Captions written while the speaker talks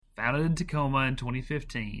Founded in Tacoma in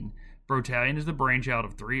 2015, Brotalion is the brainchild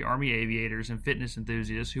of 3 Army aviators and fitness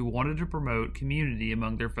enthusiasts who wanted to promote community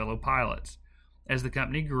among their fellow pilots. As the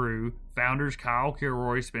company grew, founders Kyle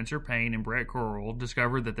Kilroy, Spencer Payne, and Brett Corral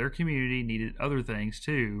discovered that their community needed other things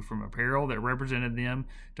too, from apparel that represented them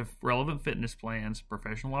to relevant fitness plans,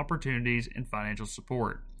 professional opportunities, and financial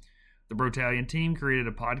support. The Brotalion team created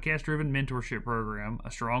a podcast-driven mentorship program,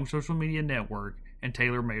 a strong social media network, and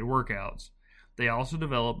tailor-made workouts. They also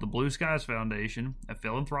developed the Blue Skies Foundation, a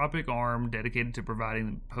philanthropic arm dedicated to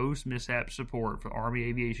providing post-mishap support for the Army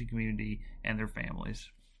aviation community and their families.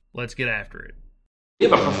 Let's get after it. We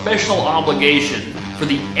have a professional obligation for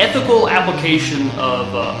the ethical application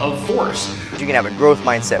of force. You can have a growth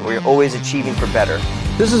mindset where you're always achieving for better.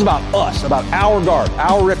 This is about us, about our guard,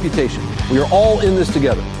 our reputation. We are all in this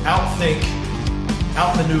together. Outthink,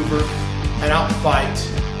 outmaneuver, and outfight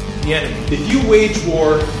the enemy. If you wage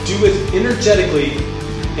war, do it energetically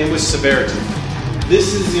and with severity.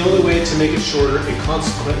 This is the only way to make it shorter and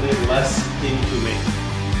consequently less inhumane.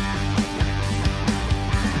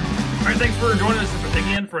 All right, thanks for joining us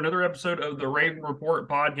again for another episode of the Raven Report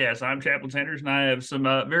podcast. I'm Chaplain Sanders, and I have some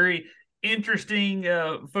very interesting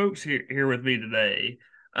folks here with me today.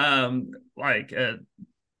 Payne, why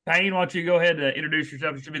don't you go ahead and introduce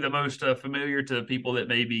yourself? You should be the most familiar to people that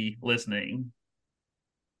may be listening.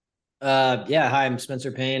 Hi, I'm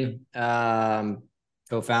Spencer Payne,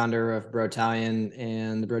 co-founder of Brotalion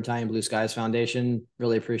and the Brotalion Blue Skies Foundation.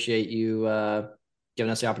 Really appreciate you giving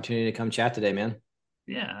us the opportunity to come chat today, man.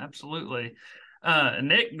 Yeah, absolutely.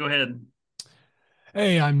 Nick, go ahead.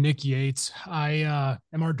 Hey, I'm Nick Yates. I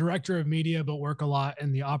am our director of media, but work a lot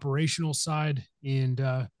in the operational side. And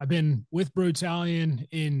I've been with Brotalion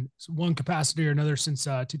in one capacity or another since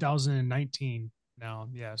 2019 now.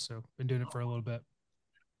 Yeah, so been doing it for a little bit.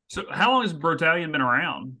 So how long has Brotalion been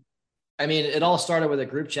around? I mean, it all started with a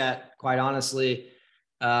group chat, quite honestly.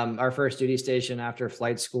 Our first duty station after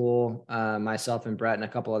flight school, myself and Brett and a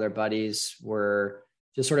couple other buddies were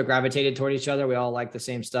just sort of gravitated toward each other. We all liked the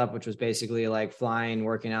same stuff, which was basically like flying,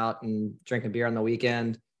 working out, and drinking beer on the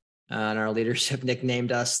weekend. And our leadership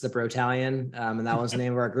nicknamed us the Brotalion. And that was the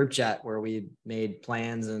name of our group chat, where we made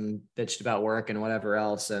plans and bitched about work and whatever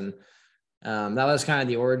else. And that was kind of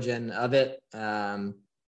the origin of it.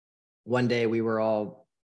 One day we were all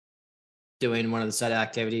doing one of the set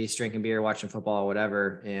activities, drinking beer, watching football,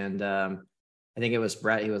 whatever. And I think it was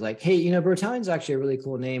Brett. He was like, hey, Brotalion's actually a really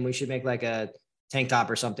cool name. We should make like a tank top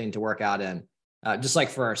or something to work out in, just like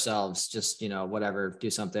for ourselves, just, whatever, do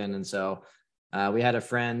something. And so we had a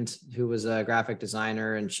friend who was a graphic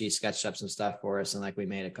designer, and she sketched up some stuff for us. And like, we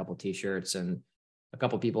made a couple t-shirts, and a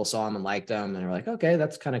couple people saw them and liked them. And we're like, okay,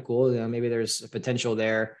 that's kind of cool. Maybe there's a potential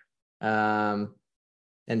there.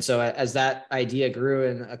 And so as that idea grew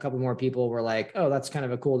and a couple more people were like, oh, that's kind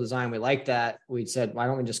of a cool design, we like that, we said, why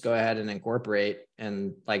don't we just go ahead and incorporate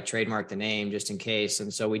and like trademark the name just in case.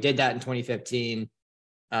 And so we did that in 2015.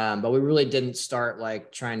 But we really didn't start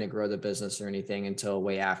like trying to grow the business or anything until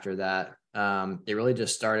way after that. It really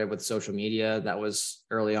just started with social media. That was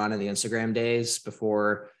early on in the Instagram days,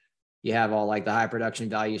 before you have all like the high production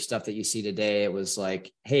value stuff that you see today. It was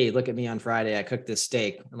like, hey, look at me on Friday, I cooked this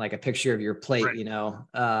steak, and like a picture of your plate,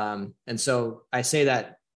 right. And so I say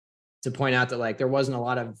that to point out that like there wasn't a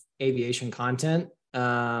lot of aviation content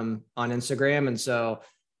on Instagram. And so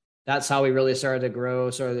that's how we really started to grow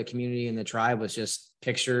sort of the community and the tribe, was just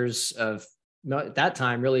pictures of, at that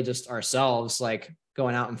time, really just ourselves, like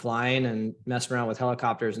going out and flying and messing around with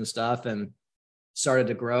helicopters and stuff, and started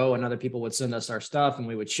to grow, and other people would send us our stuff and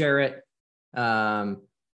we would share it. And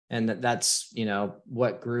that's,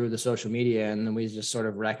 what grew the social media. And then we just sort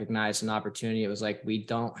of recognized an opportunity. It was like, we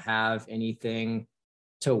don't have anything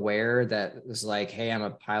to wear that was like, hey, I'm a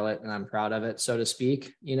pilot and I'm proud of it, so to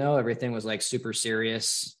speak. Everything was like super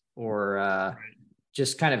serious or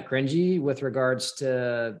just kind of cringy with regards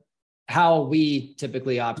to how we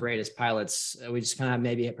typically operate as pilots. We just kind of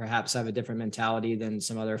maybe perhaps have a different mentality than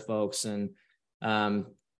some other folks, and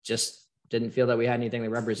just didn't feel that we had anything that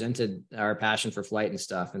represented our passion for flight and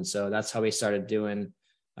stuff. And so that's how we started doing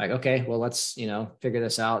like, okay, well, let's, figure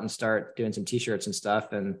this out and start doing some t-shirts and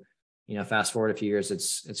stuff. And, fast forward a few years,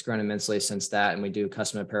 it's grown immensely since that. And we do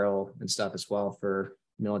custom apparel and stuff as well for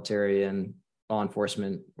military and law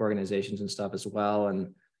enforcement organizations and stuff as well.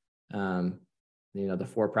 And, the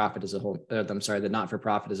for-profit is a whole, the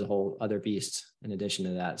not-for-profit is a whole other beast in addition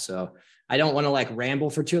to that. So I don't want to like ramble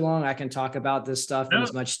for too long. I can talk about this stuff in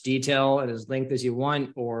as much detail and as length as you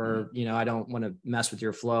want, or, I don't want to mess with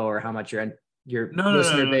your flow or how much your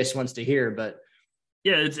listener base wants to hear, but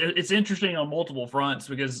yeah, it's interesting on multiple fronts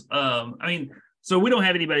because, So we don't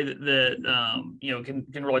have anybody that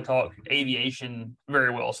can really talk aviation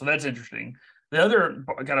very well. So that's interesting. The other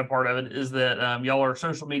kind of part of it is that y'all are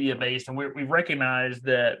social media based, and we've recognized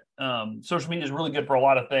that social media is really good for a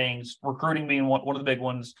lot of things. Recruiting being one of the big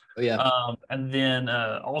ones. Oh, yeah. And then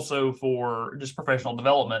also for just professional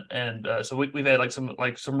development. And so we've had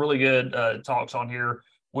some really good talks on here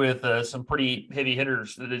with some pretty heavy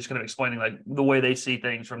hitters that are just kind of explaining like the way they see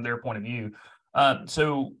things from their point of view.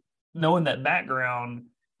 So knowing that background,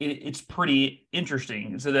 it's pretty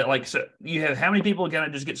interesting. So that so you have how many people kind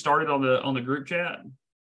of just get started on the group chat?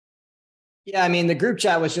 Yeah, I mean, the group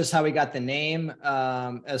chat was just how we got the name.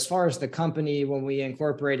 As far as the company, when we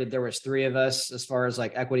incorporated, there was 3 of us as far as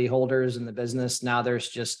like equity holders in the business. Now there's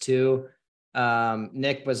just 2.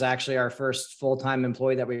 Nick was actually our first full-time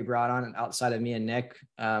employee that we brought on outside of me and Nick,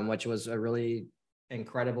 which was a really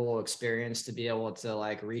incredible experience to be able to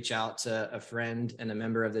like reach out to a friend and a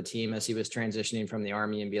member of the team as he was transitioning from the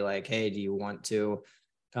Army and be like, hey, do you want to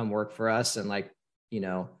come work for us? And like,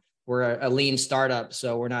 we're a lean startup,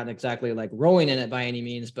 so we're not exactly like rolling in it by any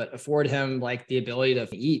means, but afford him like the ability to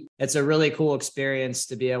eat. It's a really cool experience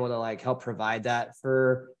to be able to like help provide that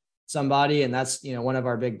for somebody. And that's, one of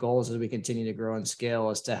our big goals as we continue to grow and scale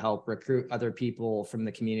is to help recruit other people from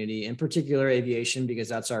the community, in particular aviation, because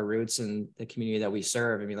that's our roots and the community that we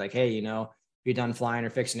serve, and be like, hey, if you're done flying or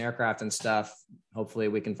fixing aircraft and stuff, hopefully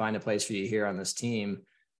we can find a place for you here on this team.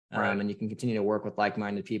 Right. And you can continue to work with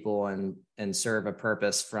like-minded people and serve a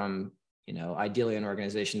purpose from, ideally an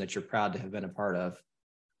organization that you're proud to have been a part of.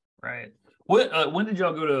 Right. When did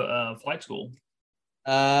y'all go to flight school?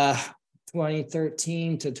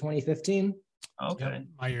 2013 to 2015. Okay. Yep,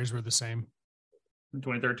 my years were the same.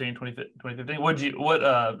 2013, 2015. What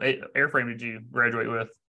airframe did you graduate with?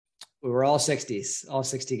 We were all 60s, all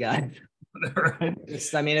 60 guys. Right. It's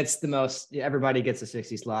the most, everybody gets a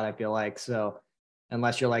 60 slot, I feel like. So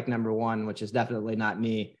unless you're like number 1, which is definitely not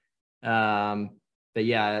me. But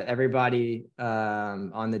yeah, everybody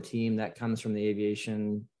on the team that comes from the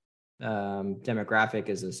aviation demographic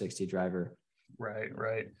is a 60 driver.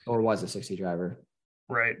 Right. Or was a 60 driver.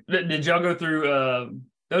 Right. Did y'all go through,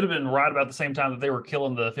 that would have been right about the same time that they were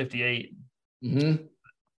killing the 58.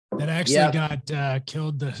 Mm-hmm. That actually got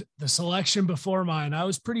killed the selection before mine. I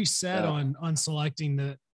was pretty set on selecting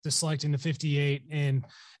the 58. And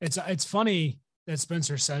it's funny that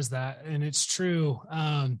Spencer says that, and it's true.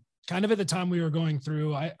 Kind of at the time we were going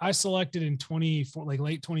through, I selected in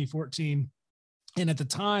late 2014. And at the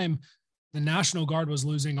time, the National Guard was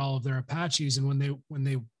losing all of their Apaches. And when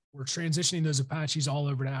they were transitioning those Apaches all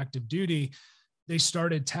over to active duty, they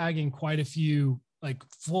started tagging quite a few like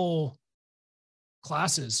full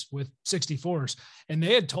classes with 64s. And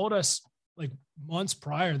they had told us like months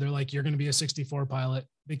prior, they're like, you're going to be a 64 pilot,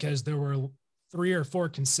 because there were 3 or 4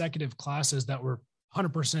 consecutive classes that were 100%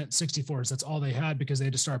 64s. That's all they had, because they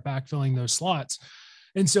had to start backfilling those slots.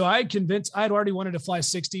 And so I had already wanted to fly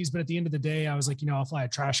 60s, but at the end of the day, I was like, I'll fly a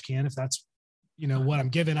trash can if that's, what I'm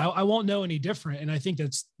given. I won't know any different. And I think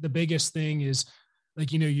that's the biggest thing is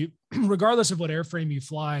like, you regardless of what airframe you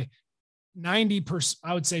fly, 90%,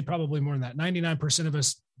 I would say probably more than that, 99% of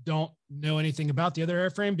us don't know anything about the other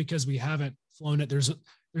airframe because we haven't flown it. There's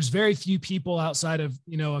very few people outside of,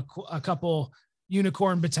 a couple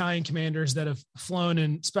unicorn battalion commanders that have flown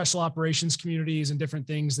in special operations communities and different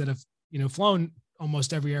things that have, flown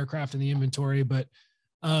almost every aircraft in the inventory. But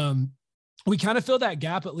we kind of fill that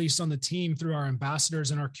gap, at least on the team, through our ambassadors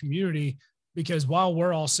and our community, because while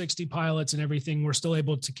we're all 60 pilots and everything, we're still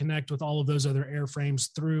able to connect with all of those other airframes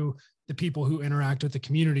through the people who interact with the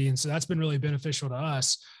community. And so that's been really beneficial to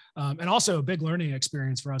us. And also a big learning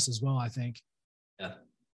experience for us as well, I think.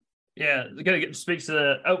 Yeah. It speaks to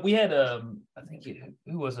that. Oh, we had, I think,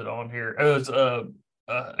 who was it on here? It was a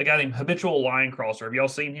guy named Habitual Line Crosser. Have y'all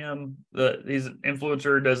seen him? He's an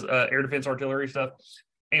influencer, does air defense artillery stuff.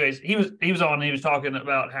 Anyways, he was on and he was talking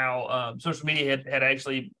about how social media had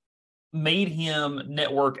actually made him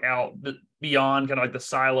network out beyond kind of like the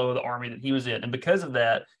silo of the Army that he was in. And because of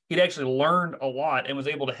that, he'd actually learned a lot and was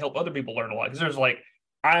able to help other people learn a lot. Because there's like,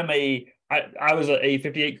 I was a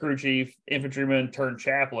 58 crew chief, infantryman turned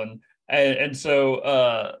chaplain. And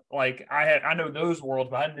so like I know those worlds,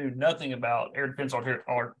 but I knew nothing about air defense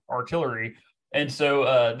artillery. And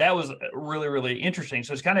so that was really, really interesting.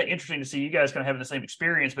 So it's kind of interesting to see you guys kind of having the same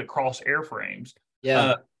experience, but cross airframes.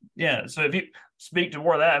 Yeah. So if you speak to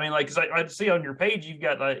more of that, I mean, like, cause I see on your page, you've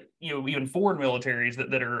got like, even foreign militaries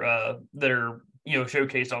that are,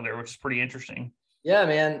 showcased on there, which is pretty interesting. Yeah,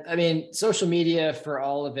 man. I mean, social media for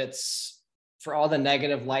all the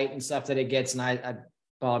negative light and stuff that it gets. And I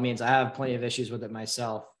by all means, I have plenty of issues with it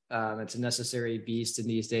myself. It's a necessary beast in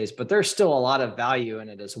these days, but there's still a lot of value in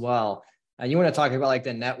it as well. And you want to talk about like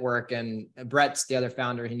the network, and Brett's the other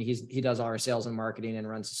founder, and he does all our sales and marketing and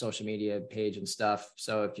runs the social media page and stuff.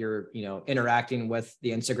 So if you're, interacting with the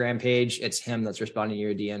Instagram page, it's him that's responding to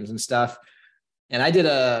your DMs and stuff. And I did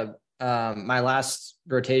my last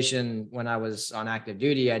rotation when I was on active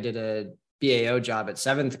duty, I did a BAO job at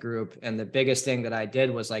 7th Group. And the biggest thing that I did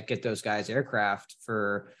was like get those guys aircraft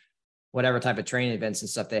for whatever type of training events and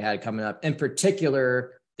stuff they had coming up. In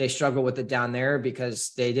particular, they struggled with it down there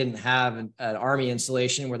because they didn't have an Army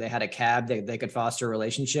installation where they had a cab that they could foster a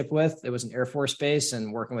relationship with. It was an Air Force base,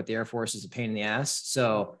 and working with the Air Force is a pain in the ass.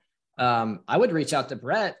 So I would reach out to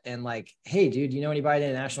Brett and like, hey, dude, you know anybody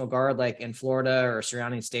in the National Guard, like in Florida or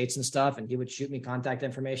surrounding states and stuff? And he would shoot me contact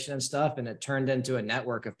information and stuff. And it turned into a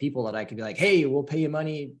network of people that I could be like, hey, we'll pay you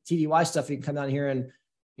money, TDY stuff. You can come down here and,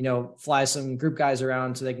 fly some group guys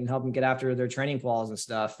around so they can help them get after their training quals and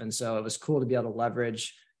stuff. And so it was cool to be able to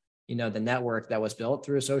leverage, the network that was built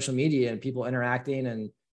through social media and people interacting and,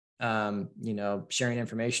 sharing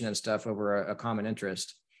information and stuff over a common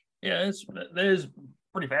interest. Yeah, that is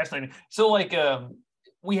pretty fascinating. So like,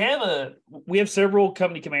 we have several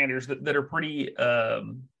company commanders that are pretty,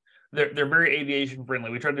 they're very aviation friendly.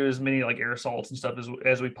 We try to do as many like air assaults and stuff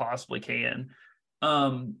as we possibly can.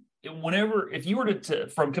 If you were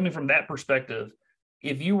from coming from that perspective,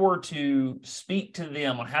 if you were to speak to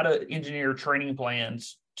them on how to engineer training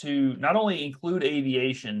plans to not only include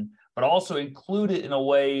aviation, but also include it in a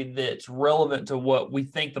way that's relevant to what we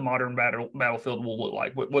think the modern battlefield will look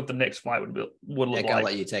like, what the next flight would look like. I'll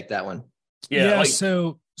let you take that one. Yeah.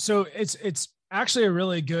 So it's actually a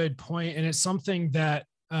really good point, and it's something that,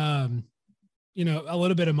 a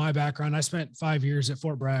little bit of my background. I spent 5 years at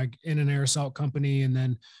Fort Bragg in an air assault company. And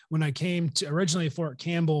then when I came to originally Fort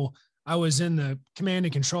Campbell, I was in the command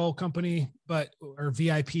and control company, or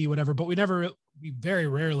VIP, whatever, but we very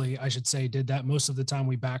rarely, I should say, did that. Most of the time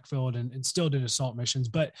we backfilled and still did assault missions.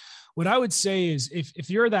 But what I would say is if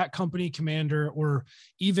you're that company commander or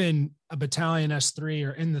even a battalion S3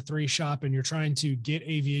 or in the 3 shop and you're trying to get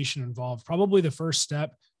aviation involved, probably the first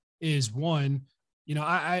step is one,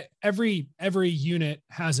 every unit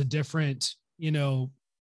has a different,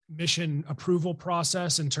 mission approval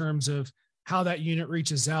process in terms of how that unit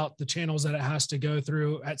reaches out, the channels that it has to go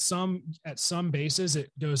through. At some bases,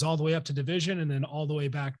 it goes all the way up to division and then all the way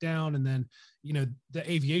back down. And then,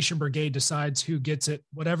 the aviation brigade decides who gets it,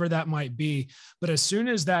 whatever that might be. But as soon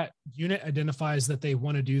as that unit identifies that they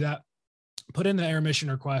want to do that, put in the air mission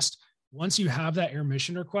request. Once you have that air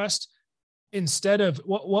mission request, instead of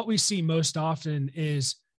what we see most often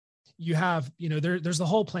is you have, there's the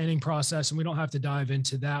whole planning process, and we don't have to dive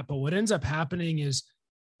into that. But what ends up happening is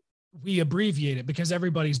we abbreviate it because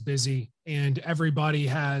everybody's busy and everybody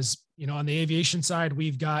has, on the aviation side,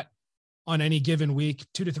 we've got on any given week,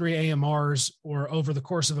 2 to 3 AMRs, or over the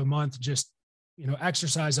course of a month, just,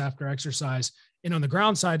 exercise after exercise. And on the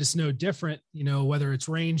ground side, it's no different, whether it's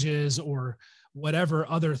ranges or whatever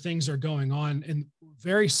other things are going on. And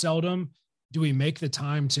very seldom do we make the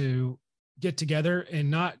time to get together and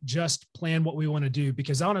not just plan what we want to do,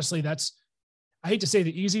 because honestly, I hate to say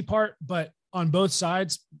the easy part, but on both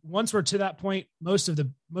sides, once we're to that point, most of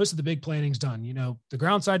the big planning's done. The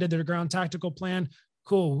ground side did their ground tactical plan.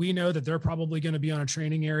 Cool. We know that they're probably going to be on a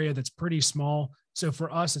training area that's pretty small. So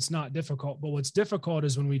for us, it's not difficult. But what's difficult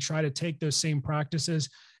is when we try to take those same practices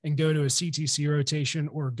and go to a CTC rotation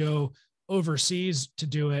or go overseas to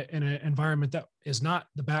do it in an environment that is not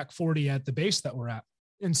the back 40 at the base that we're at.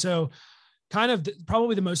 And so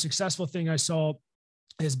probably the most successful thing I saw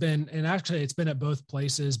has been, and actually it's been at both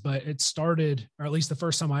places, but it started, or at least the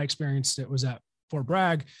first time I experienced it was at Fort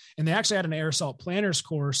Bragg. And they actually had an air assault planners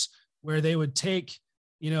course where they would take,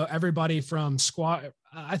 everybody from squad.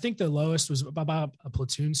 I think the lowest was about a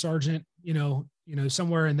platoon sergeant,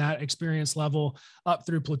 somewhere in that experience level, up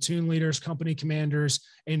through platoon leaders, company commanders,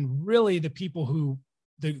 and really the people who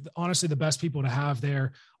honestly, the best people to have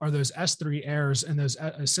there are those S3 airs and those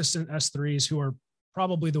assistant S3s who are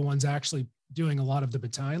probably the ones actually doing a lot of the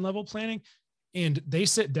battalion level planning. And they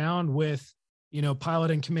sit down with,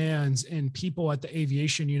 pilot and commands and people at the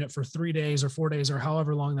aviation unit for 3 days or 4 days or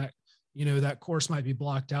however long that, that course might be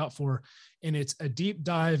blocked out for. And it's a deep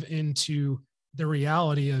dive into the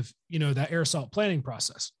reality of, that air assault planning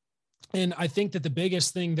process. And I think that the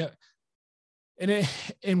biggest thing that,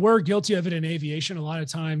 and we're guilty of it in aviation. A lot of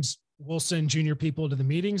times we'll send junior people to the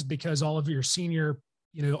meetings because all of your senior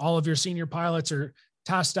pilots are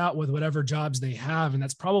tasked out with whatever jobs they have. And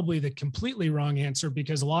that's probably the completely wrong answer,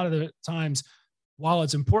 because a lot of the times, while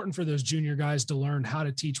it's important for those junior guys to learn how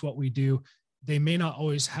to teach what we do, they may not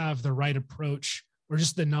always have the right approach or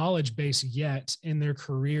just the knowledge base yet in their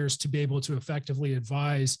careers to be able to effectively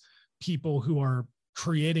advise people who are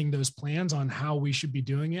creating those plans on how we should be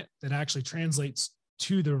doing it that actually translates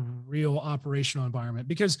to the real operational environment.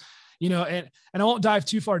 Because, and I won't dive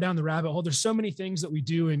too far down the rabbit hole. There's so many things that we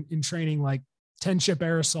do in training, like 10-ship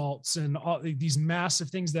air assaults and all these massive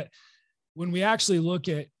things that when we actually look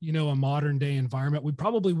at, a modern day environment, we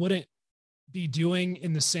probably wouldn't be doing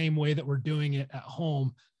in the same way that we're doing it at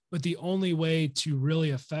home. But the only way to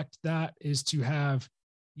really affect that is to have,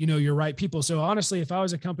 your right people. So honestly, if I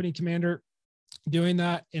was a company commander doing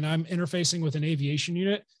that and I'm interfacing with an aviation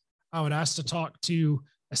unit, I would ask to talk to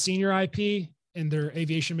a senior IP and their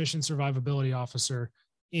aviation mission survivability officer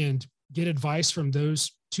and get advice from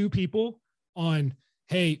those two people on,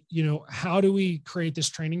 hey, how do we create this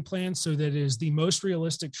training plan so that it is the most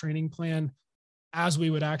realistic training plan as we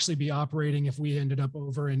would actually be operating if we ended up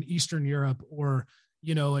over in Eastern Europe or,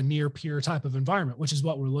 a near peer type of environment, which is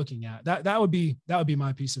what we're looking at. That would be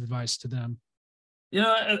my piece of advice to them.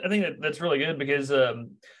 I think that's really good because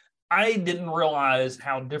I didn't realize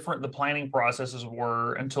how different the planning processes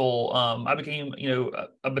were until I became,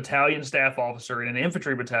 a battalion staff officer in an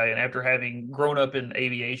infantry battalion after having grown up in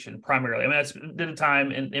aviation primarily. I mean, I did a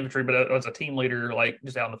time in infantry, but I was a team leader, like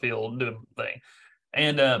just out in the field doing the thing.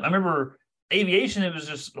 And I remember aviation, it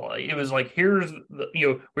was like, here's the,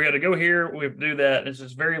 we got to go here, we have to do that. And it's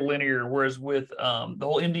just very linear. Whereas with the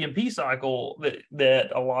whole MDMP cycle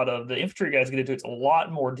that a lot of the infantry guys get into, it's a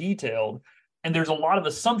lot more detailed. And there's a lot of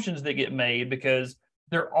assumptions that get made because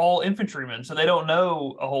they're all infantrymen. So they don't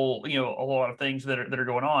know a lot of things that are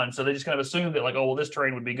going on. So they just kind of assume that like, oh, well, this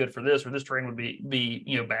terrain would be good for this, or this terrain would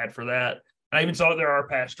be bad for that. And I even saw that there are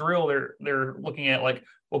past drill. They're looking at like,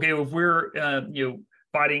 okay, if we're,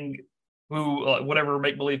 fighting whatever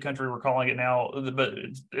make-believe country we're calling it now, but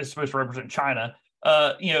it's supposed to represent China,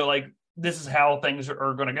 like this is how things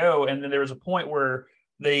are going to go. And then there was a point where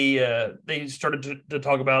they started to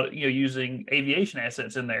talk about, using aviation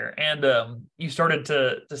assets in there. And you started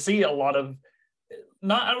to see a lot of, I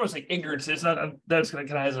don't want to say ignorance. It's not, that's kind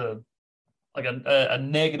of has a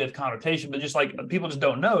negative connotation, but just like people just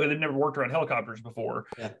don't know. They've never worked around helicopters before.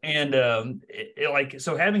 Yeah. And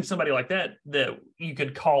so having somebody like that you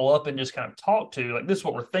could call up and just kind of talk to, like, this is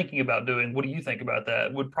what we're thinking about doing. What do you think about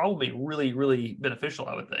that? Would probably be really, really beneficial,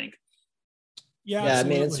 I would think. Yeah,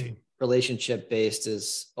 absolutely. I mean, it's relationship based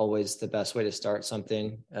is always the best way to start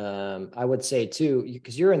something. I would say too,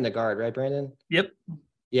 because you're in the Guard, right, Brandon? Yep.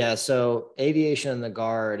 Yeah, so aviation in the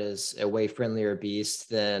Guard is a way friendlier beast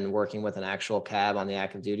than working with an actual cab on the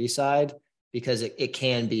active duty side, because it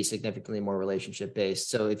can be significantly more relationship based.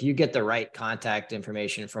 So if you get the right contact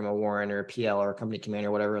information from a warrant or a PL or a company commander,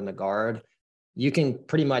 whatever in the Guard, you can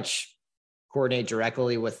pretty much coordinate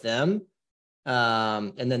directly with them.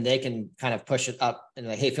 And then they can kind of push it up and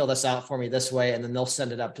like, hey, fill this out for me this way. And then they'll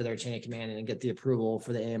send it up to their chain of command and get the approval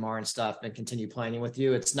for the AMR and stuff and continue planning with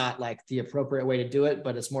you. It's not like the appropriate way to do it,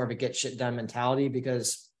 but it's more of a get shit done mentality,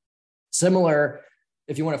 because similar,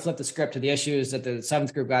 if you want to flip the script to the issues that the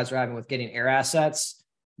 7th group guys are having with getting air assets,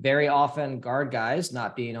 very often Guard guys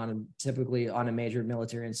not being typically on a major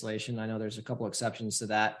military installation. I know there's a couple exceptions to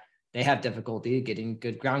that. They have difficulty getting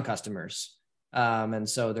good ground customers. And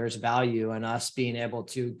so there's value in us being able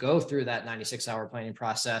to go through that 96-hour planning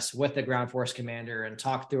process with the ground force commander and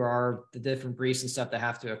talk through the different briefs and stuff that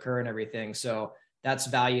have to occur and everything. So that's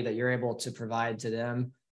value that you're able to provide to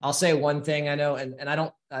them. I'll say one thing I know, and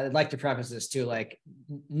I'd like to preface this too, like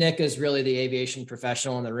Nick is really the aviation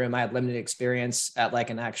professional in the room. I had limited experience at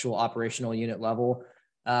like an actual operational unit level.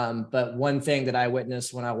 But one thing that I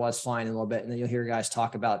witnessed when I was flying a little bit, and then you'll hear guys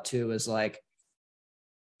talk about too, is like,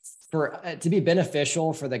 to be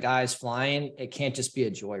beneficial for the guys flying, it can't just be a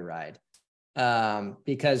joyride,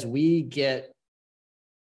 because we get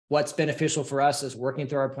what's beneficial for us is working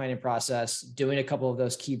through our planning process, doing a couple of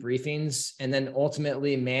those key briefings, and then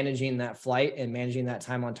ultimately managing that flight and managing that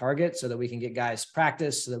time on target so that we can get guys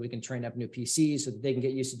practice, so that we can train up new PCs so that they can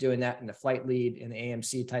get used to doing that in the flight lead and the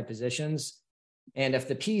AMC type positions. And if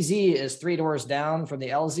the PZ is 3 doors down from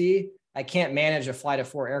the LZ, I can't manage a flight of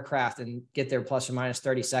 4 aircraft and get there plus or minus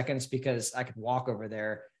 30 seconds because I could walk over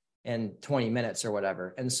there in 20 minutes or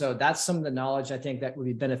whatever. And so that's some of the knowledge I think that would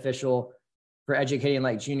be beneficial for educating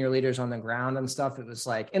like junior leaders on the ground and stuff. It was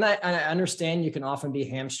like, and I understand you can often be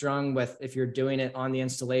hamstrung with, if you're doing it on the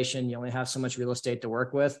installation, you only have so much real estate to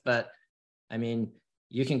work with. But I mean,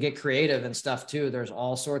 you can get creative and stuff too. There's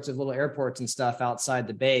all sorts of little airports and stuff outside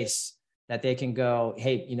the base that they can go,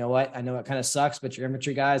 hey, you know what? I know it kind of sucks, but you're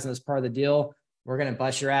infantry guys, and that's part of the deal. We're going to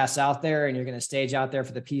bust your ass out there, and you're going to stage out there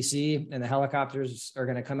for the PC, and the helicopters are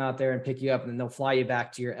going to come out there and pick you up, and then they'll fly you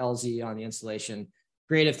back to your LZ on the installation.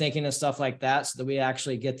 creative thinking and stuff like that, so that we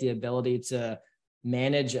actually get the ability to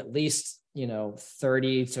manage at least,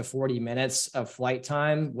 30 to 40 minutes of flight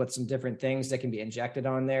time with some different things that can be injected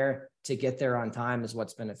on there to get there on time is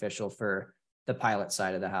what's beneficial for the pilot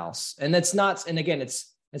side of the house. And it's not an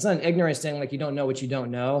ignorance thing. Like, you don't know what you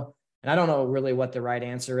don't know. And I don't know really what the right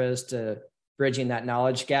answer is to bridging that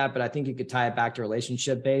knowledge gap, but I think you could tie it back to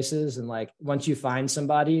relationship bases. And like, once you find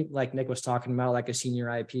somebody like Nick was talking about, like a senior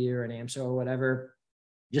IP or an AMSO or whatever,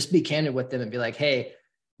 just be candid with them and be like, hey,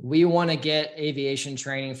 we want to get aviation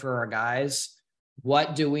training for our guys.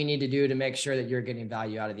 What do we need to do to make sure that you're getting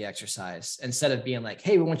value out of the exercise? Instead of being like,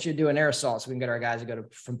 hey, we want you to do an air assault so we can get our guys to go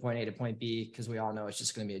from point A to point B, because we all know it's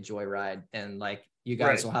just going to be a joyride. And like, you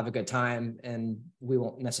guys will have a good time and we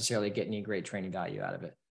won't necessarily get any great training value out of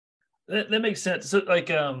it. That makes sense. So like,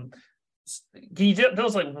 can you tell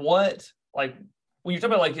us like what, like when you're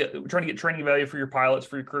talking about like trying to get training value for your pilots,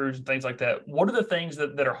 for your crews and things like that, what are the things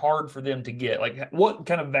that are hard for them to get? Like, what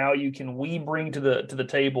kind of value can we bring to the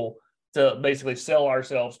table to basically sell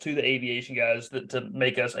ourselves to the aviation guys to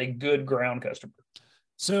make us a good ground customer?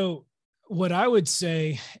 So what I would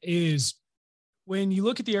say is, when you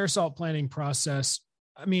look at the air assault planning process,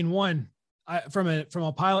 I mean, from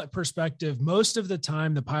a pilot perspective, most of the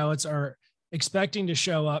time the pilots are expecting to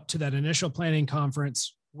show up to that initial planning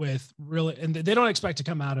conference with and they don't expect to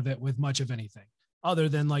come out of it with much of anything other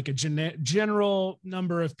than like a general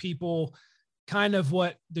number of people, kind of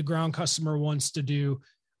what the ground customer wants to do.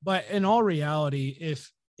 But in all reality,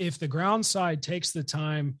 if the ground side takes the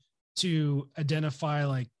time to identify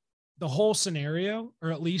like the whole scenario,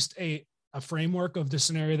 or at least a framework of the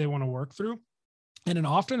scenario they want to work through, and an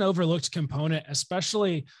often overlooked component,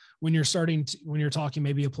 especially when you're talking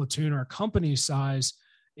maybe a platoon or a company size,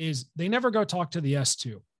 is they never go talk to the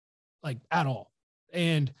S2 like at all.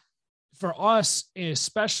 And for us,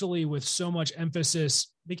 especially with so much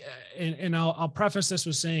emphasis, and I'll preface this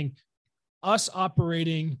with saying, us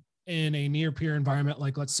operating in a near peer environment,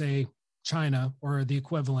 like let's say China or the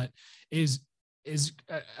equivalent, is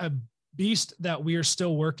a beast that we are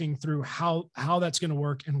still working through how that's going to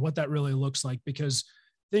work and what that really looks like, because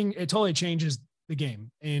it totally changes the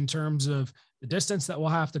game in terms of the distance that we'll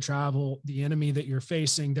have to travel, the enemy that you're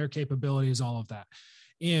facing, their capabilities, all of that.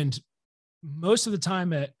 And most of the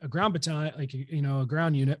time at a ground battalion, like, a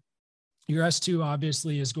ground unit, your S2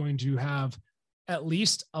 obviously is going to have at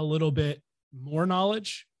least a little bit more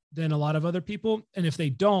knowledge than a lot of other people. And if they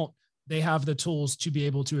don't, they have the tools to be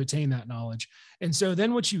able to attain that knowledge. And so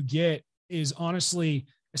then what you get is, honestly,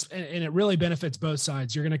 and it really benefits both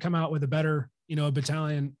sides. You're going to come out with a better, a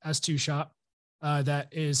battalion S2 shop that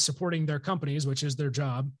is supporting their companies, which is their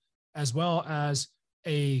job, as well as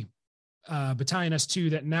a battalion S2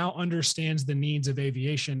 that now understands the needs of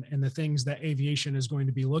aviation and the things that aviation is going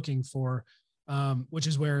to be looking for, which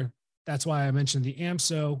is that's why I mentioned the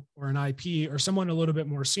AMSO or an IP or someone a little bit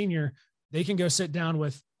more senior. They can go sit down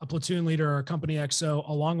with a platoon leader or a company XO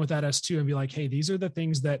along with that S2 and be like, hey, these are the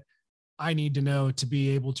things that I need to know to be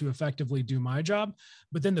able to effectively do my job.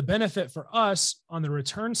 But then the benefit for us on the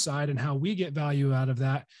return side and how we get value out of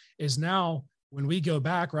that is, now when we go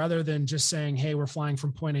back, rather than just saying, hey, we're flying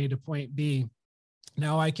from point A to point B,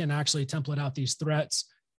 now I can actually template out these threats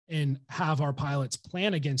and have our pilots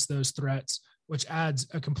plan against those threats, which adds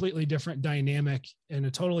a completely different dynamic and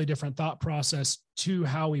a totally different thought process to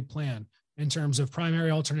how we plan in terms of primary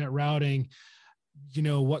alternate routing,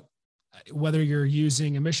 whether you're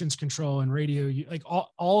using emissions control and radio, like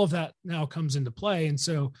all of that now comes into play. And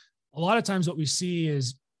so a lot of times what we see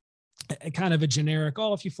is a kind of a generic,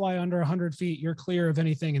 if you fly under 100 feet, you're clear of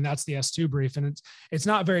anything. And that's the S2 brief. And it's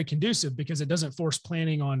not very conducive because it doesn't force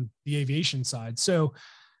planning on the aviation side. So,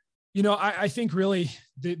 I think really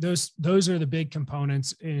those are the big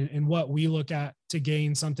components in what we look at to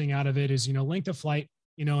gain something out of it is, length of flight,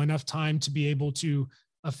 enough time to be able to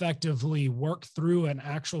effectively work through an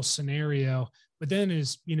actual scenario, but then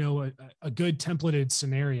is, a good templated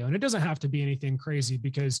scenario. And it doesn't have to be anything crazy,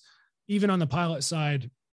 because even on the pilot side,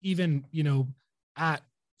 even, at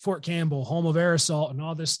Fort Campbell, home of air assault and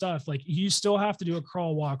all this stuff, like, you still have to do a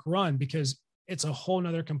crawl, walk, run, because it's a whole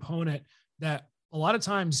nother component that a lot of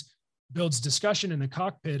times builds discussion in the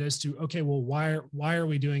cockpit as to, okay, well, why are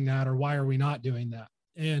we doing that? Or why are we not doing that?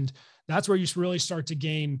 And that's where you really start to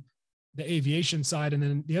gain the aviation side. And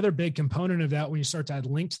then the other big component of that, when you start to add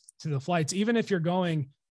links to the flights, even if you're going,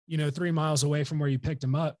 3 miles away from where you picked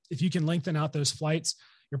them up, if you can lengthen out those flights,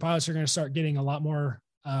 your pilots are going to start getting a lot more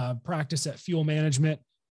practice at fuel management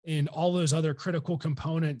and all those other critical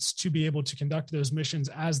components to be able to conduct those missions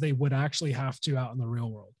as they would actually have to out in the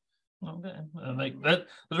real world. Okay,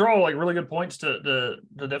 those are all like really good points to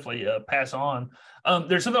definitely pass on.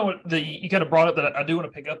 There's something that you kind of brought up that I do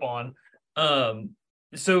want to pick up on.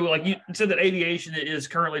 So like you said that aviation is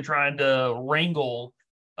currently trying to wrangle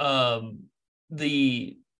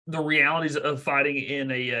the realities of fighting in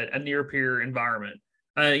a near peer environment.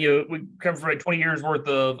 We come from like 20 years worth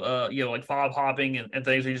of like fob hopping and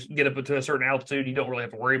things. You just get up to a certain altitude, you don't really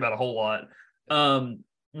have to worry about a whole lot.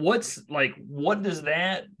 What does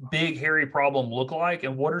that big hairy problem look like,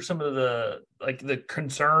 and what are some of the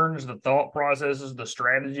concerns, the thought processes, the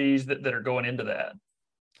strategies that are going into that?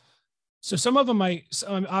 So some of them might,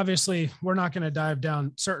 obviously we're not going to dive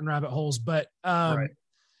down certain rabbit holes, but right.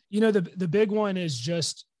 The big one is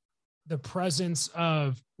just the presence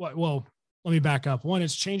of well, let me back up. One,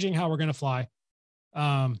 it's changing how we're going to fly.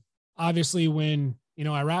 Obviously when,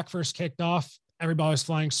 Iraq first kicked off, everybody was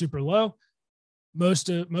flying super low.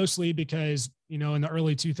 Mostly because, in the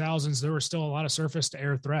early 2000s, there were still a lot of surface to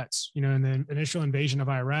air threats. In the initial invasion of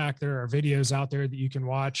Iraq, there are videos out there that you can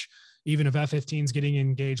watch, even of F-15s getting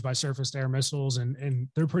engaged by surface to air missiles, and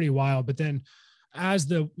they're pretty wild. But then as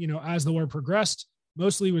the war progressed,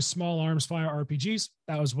 mostly with small arms fire RPGs,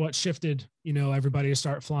 that was what shifted, everybody to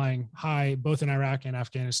start flying high, both in Iraq and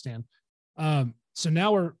Afghanistan. So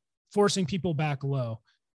now we're forcing people back low.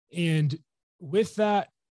 And with that,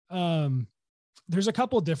 there's a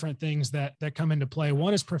couple of different things that come into play.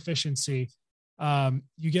 One is proficiency.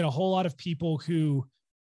 You get a whole lot of people who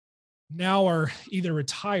now are either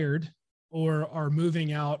retired or are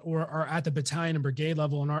moving out or are at the battalion and brigade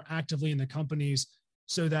level and aren't actively in the companies.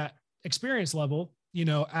 So that experience level,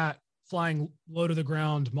 at flying low to the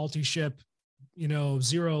ground, multi-ship,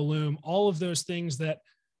 zero loom, all of those things that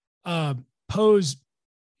pose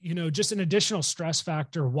just an additional stress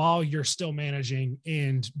factor while you're still managing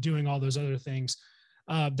and doing all those other things.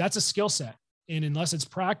 That's a skill set. And unless it's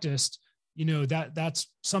practiced, that's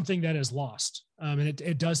something that is lost. And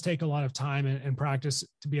it does take a lot of time and practice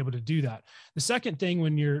to be able to do that. The second thing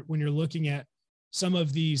when you're looking at some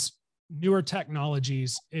of these newer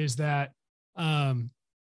technologies is that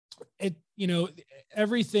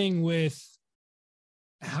everything with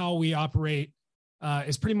how we operate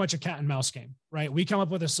is pretty much a cat and mouse game, right? We come up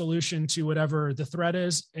with a solution to whatever the threat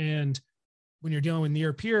is. And when you're dealing with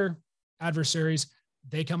near peer adversaries,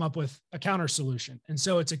 they come up with a counter solution. And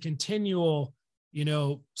so it's a continual,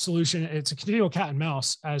 solution. It's a continual cat and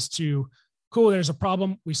mouse as to, cool, there's a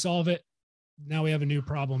problem, we solve it. Now we have a new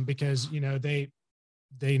problem because, they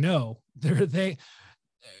know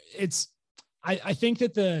I think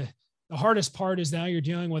that the hardest part is now you're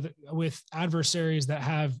dealing with adversaries that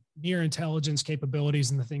have near intelligence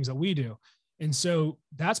capabilities and the things that we do. And so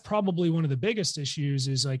that's probably one of the biggest issues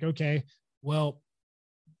is like, okay, well,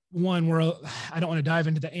 one, I don't want to dive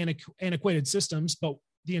into the antiquated systems, but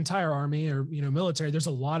the entire army or, military, there's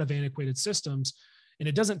a lot of antiquated systems, and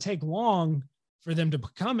it doesn't take long for them to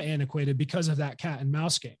become antiquated because of that cat and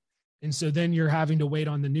mouse game. And so then you're having to wait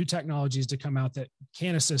on the new technologies to come out that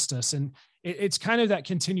can assist us. And it's kind of that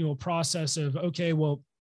continual process of, okay, well,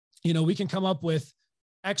 we can come up with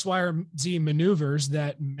X, Y, or Z maneuvers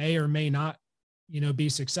that may or may not, be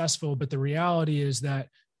successful. But the reality is that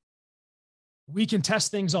we can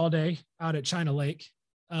test things all day out at China Lake,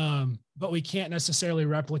 but we can't necessarily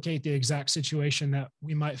replicate the exact situation that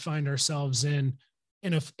we might find ourselves in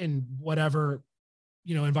whatever,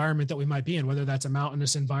 environment that we might be in, whether that's a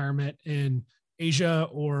mountainous environment in Asia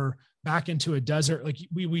or back into a desert. Like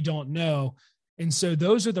we don't know. And so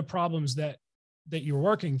those are the problems that you're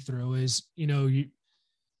working through is,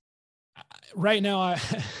 right now,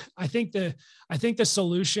 I think the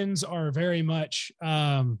solutions are very much,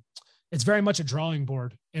 it's very much a drawing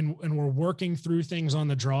board, and we're working through things on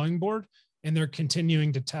the drawing board, and they're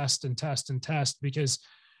continuing to test and test and test, because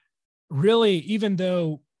really, even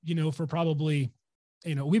though, for probably,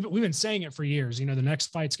 we've been saying it for years, the next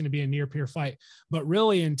fight's going to be a near peer fight, but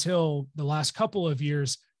really until the last couple of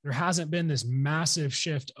years, there hasn't been this massive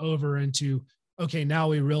shift over into, okay,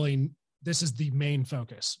 now this is the main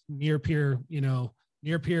focus, near peer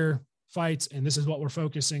fights. And this is what we're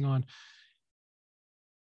focusing on.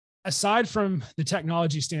 Aside from the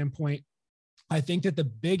technology standpoint, I think that the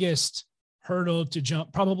biggest hurdle to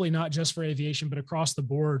jump, probably not just for aviation, but across the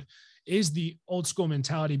board, is the old school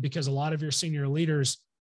mentality, because a lot of your senior leaders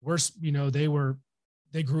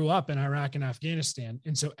they grew up in Iraq and Afghanistan.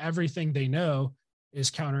 And so everything they know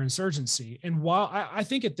is counterinsurgency. And while I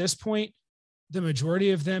think at this point, the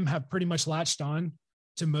majority of them have pretty much latched on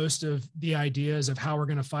to most of the ideas of how we're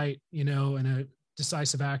going to fight, in a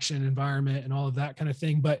decisive action environment and all of that kind of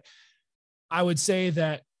thing. But I would say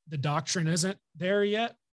that the doctrine isn't there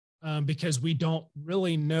yet. because we don't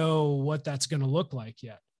really know what that's going to look like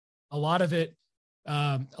yet. A lot of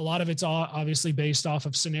it's obviously based off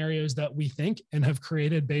of scenarios that we think and have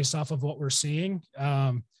created based off of what we're seeing.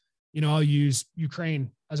 I'll use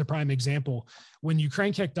Ukraine as a prime example. When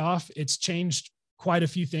Ukraine kicked off, it's changed quite a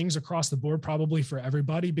few things across the board, probably for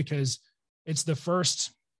everybody, because it's the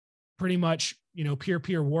first pretty much,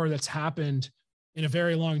 peer-to-peer war that's happened in a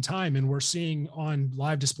very long time. And we're seeing on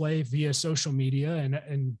live display via social media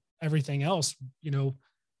and everything else,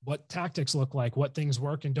 what tactics look like, what things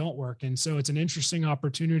work and don't work. And so it's an interesting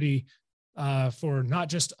opportunity for not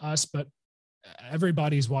just us, but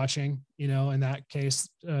everybody's watching, in that case,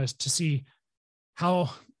 to see how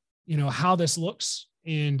this looks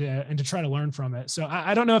and to try to learn from it. So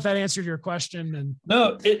I don't know if that answered your question. And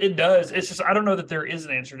no, it does. It's just, I don't know that there is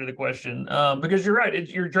an answer to the question, because you're right.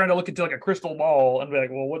 You're trying to look into like a crystal ball and be like,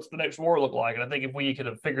 well, what's the next war look like? And I think if we could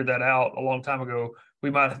have figured that out a long time ago,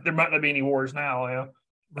 there might not be any wars now.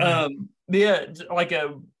 Right.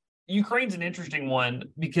 Ukraine's an interesting one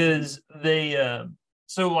because they,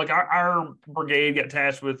 so like our brigade got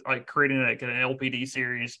tasked with like creating like an LPD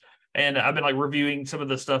series, and I've been like reviewing some of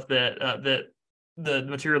the stuff that the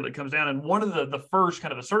material that comes down. And one of the first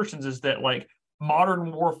kind of assertions is that like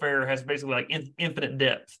modern warfare has basically like infinite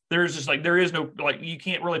depth. There's just like, there is no, like, you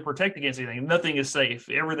can't really protect against anything. Nothing is safe.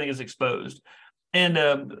 Everything is exposed. And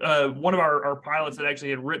one of our pilots that actually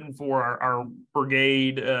had written for our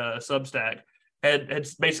brigade Substack had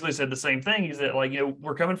basically said the same thing. Is that like,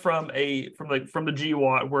 we're coming from the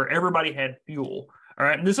GWAT where everybody had fuel. All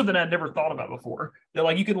right. And this is something I'd never thought about before. That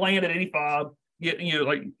like you could land at any fob, get,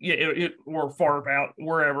 or far out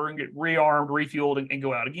wherever and get rearmed, refueled, and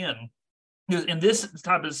go out again. In this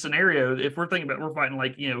type of scenario, if we're thinking about, we're fighting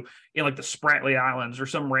like, in like the Spratly Islands or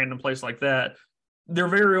some random place like that, there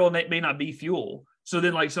very well may not be fuel. So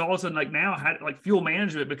then all of a sudden, like now, fuel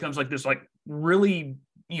management becomes like this, like really,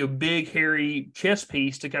 big, hairy chess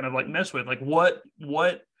piece to kind of like mess with. Like what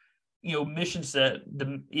mission set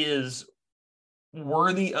is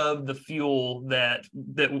worthy of the fuel that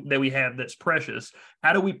we have that's precious?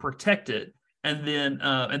 How do we protect it? And then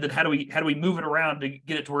how do we move it around to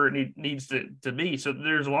get it to where it needs to be? So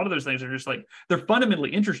there's a lot of those things that are just like, they're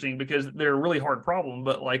fundamentally interesting because they're a really hard problem.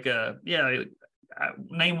 But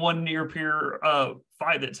name one near peer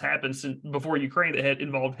fight that's happened since before Ukraine that had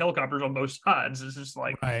involved helicopters on both sides. It's just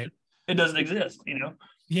like, right. It doesn't exist,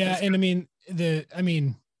 Yeah, and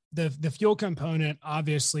the fuel component,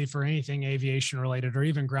 obviously, for anything aviation related or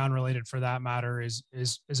even ground related for that matter, is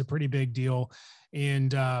a pretty big deal.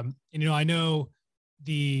 And I know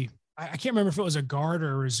I can't remember if it was a guard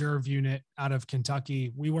or a reserve unit out of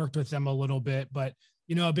Kentucky. We worked with them a little bit, but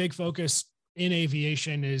a big focus in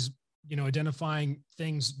aviation is identifying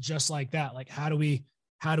things just like that. Like how do we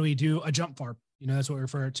do a jump FARP? That's what we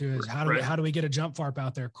refer to as how do we get a jump FARP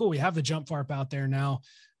out there? Cool, we have the jump FARP out there now.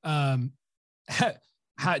 Do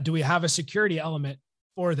we have a security element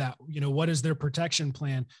for that? What is their protection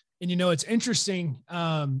plan? And, it's interesting.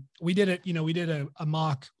 We did a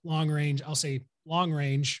mock long range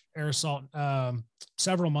air assault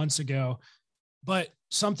several months ago, but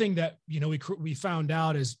something that, we found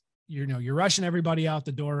out is, you're rushing everybody out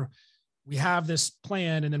the door. We have this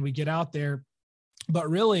plan and then we get out there, but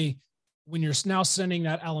really when you're now sending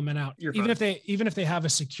that element out, even if they have a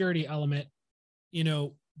security element,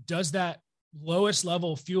 does that lowest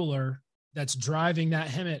level fueler that's driving that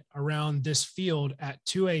HEMTT around this field at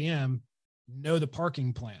 2 a.m. know the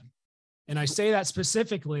parking plan? And I say that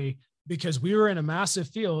specifically because we were in a massive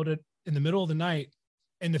field in the middle of the night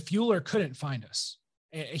and the fueler couldn't find us.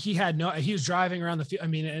 He was driving around the field. I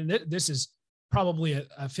mean, and this is probably a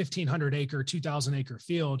 1,500 acre, 2,000 acre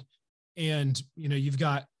field. And, you've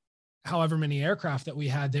got however many aircraft that we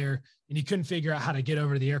had there and he couldn't figure out how to get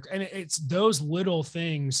over the aircraft. And it's those little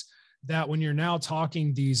things that when you're now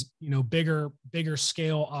talking these, bigger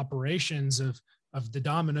scale operations of the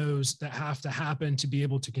dominoes that have to happen to be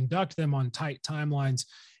able to conduct them on tight timelines,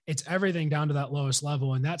 it's everything down to that lowest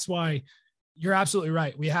level. And that's why you're absolutely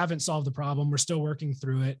right. We haven't solved the problem. We're still working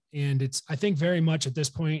through it. And it's, I think, very much at this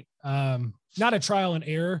point, not a trial and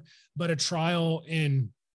error, but a trial in,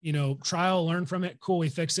 learn from it. Cool. We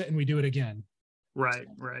fix it and we do it again. Right.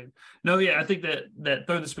 No, yeah, I think that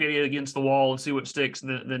throw the spaghetti against the wall and see what sticks,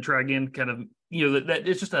 and then try again. Kind of, that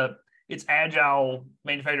it's just it's agile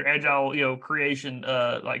manufacturing, agile, creation,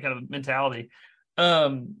 like kind of mentality.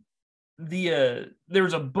 There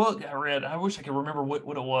was a book I read. I wish I could remember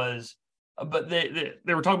what it was, but they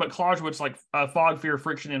were talking about Clausewitz's like fog, fear,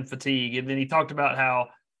 friction, and fatigue, and then he talked about how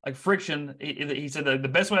like friction. He said the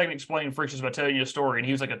best way I can explain friction is by telling you a story. And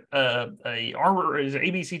he was like a armor, he's an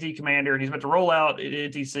ABCT commander, and he's about to roll out at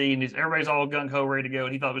NTC, and everybody's all gung ho ready to go,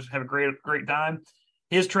 and he thought it was have a great time.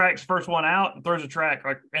 His track's first one out, and throws a track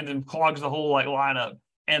and then clogs the whole lineup.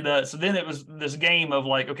 And so then it was this game of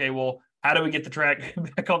like, okay, well, how do we get the track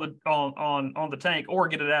back on the tank or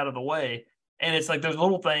get it out of the way? And it's like those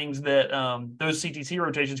little things that those CTC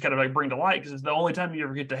rotations kind of like bring to light, because it's the only time you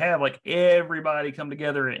ever get to have like everybody come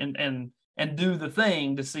together and do the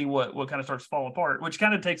thing to see what kind of starts to fall apart, which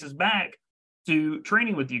kind of takes us back to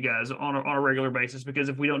training with you guys on a regular basis. Because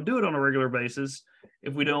if we don't do it on a regular basis,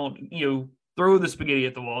 if we don't throw the spaghetti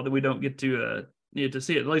at the wall, then we don't get to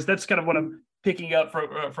see it. At least that's kind of what I'm picking up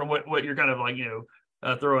from what you're kind of like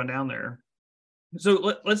throwing down there.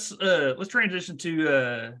 So let's transition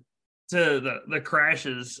to the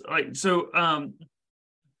crashes. Like, so I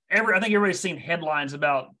think everybody's seen headlines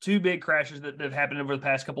about 2 big crashes that have happened over the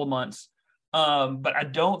past couple of months. But I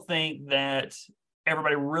don't think that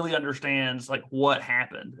everybody really understands like what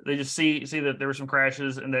happened. They just see that there were some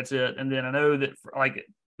crashes and that's it. And then I know that like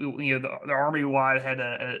the Army wide had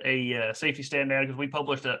a safety stand down because we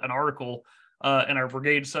published an article in our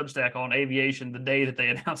brigade Substack on aviation the day that they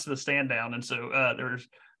announced the stand down. And so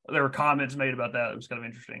there were comments made about that. It was kind of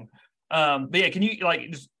interesting. But yeah, can you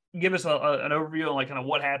like just give us an overview on like kind of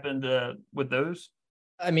what happened with those?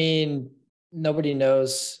 I mean, nobody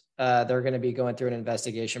knows. They're going to be going through an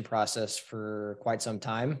investigation process for quite some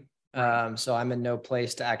time. So I'm in no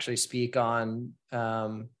place to actually speak on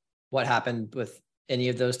what happened with any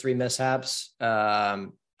of those 3 mishaps.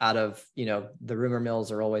 Out of, the rumor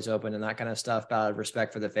mills are always open and that kind of stuff, out of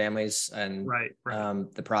respect for the families and right.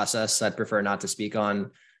 The process. I'd prefer not to speak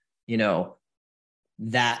on,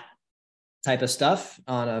 that type of stuff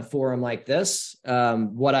on a forum like this.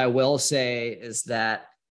 What I will say is that,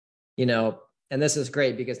 and this is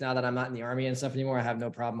great because now that I'm not in the Army and stuff anymore, I have no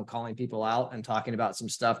problem calling people out and talking about some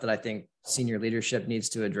stuff that I think senior leadership needs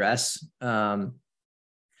to address. At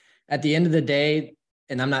the end of the day,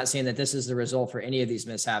 and I'm not saying that this is the result for any of these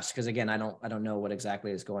mishaps, because again, I don't know what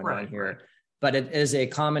exactly is going on here, but it is a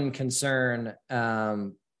common concern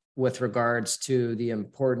with regards to the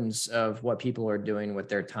importance of what people are doing with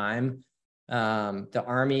their time. The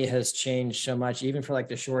Army has changed so much, even for like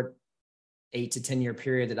the short 8 to 10 year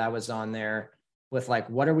period that I was on there, with like,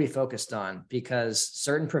 what are we focused on? Because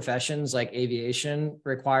certain professions like aviation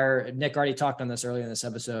require, Nick already talked on this earlier in this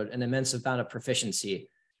episode, an immense amount of proficiency.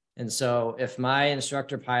 And so if my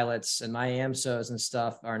instructor pilots and my AMSOs and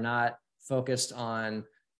stuff are not focused on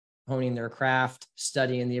honing their craft,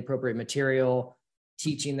 studying the appropriate material,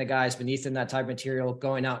 teaching the guys beneath them that type of material,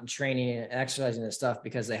 going out and training and exercising and stuff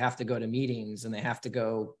because they have to go to meetings and they have to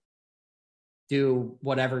go do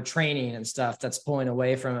whatever training and stuff that's pulling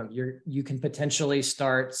away from them, you can potentially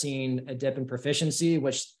start seeing a dip in proficiency,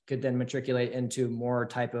 which could then matriculate into more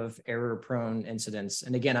type of error-prone incidents.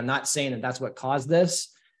 And again, I'm not saying that that's what caused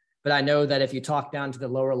this, but I know that if you talk down to the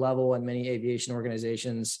lower level in many aviation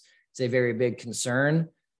organizations, it's a very big concern.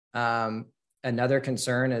 Another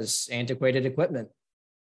concern is antiquated equipment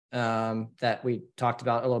that we talked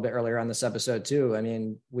about a little bit earlier on this episode too. I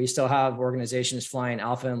mean, we still have organizations flying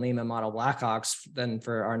Alpha and Lima model Blackhawks. Then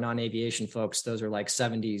for our non-aviation folks, those are like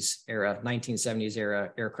 1970s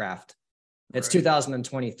era aircraft. It's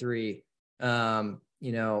 2023.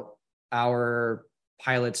 Our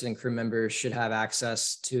pilots and crew members should have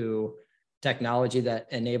access to technology that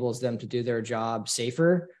enables them to do their job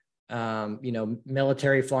safer.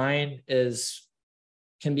 Military flying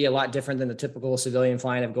can be a lot different than the typical civilian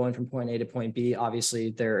flying of going from point A to point B.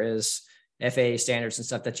 Obviously, there is FAA standards and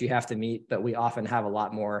stuff that you have to meet, but we often have a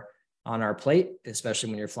lot more on our plate, especially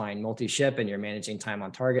when you're flying multi-ship and you're managing time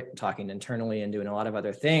on target, talking internally and doing a lot of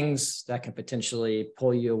other things that can potentially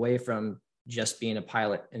pull you away from just being a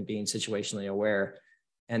pilot and being situationally aware.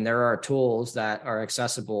 And there are tools that are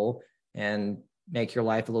accessible and make your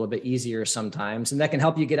life a little bit easier sometimes. And that can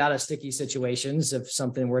help you get out of sticky situations if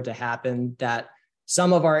something were to happen that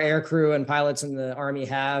some of our air crew and pilots in the Army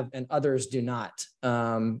have and others do not.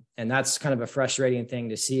 And that's kind of a frustrating thing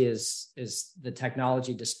to see is the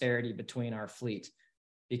technology disparity between our fleet.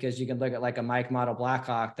 Because you can look at like a Mike model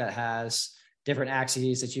Blackhawk that has different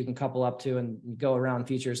axes that you can couple up to and go around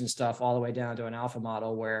features and stuff all the way down to an Alpha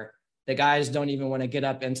model where the guys don't even want to get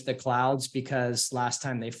up into the clouds because last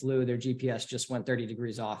time they flew, their GPS just went 30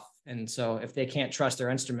 degrees off. And so if they can't trust their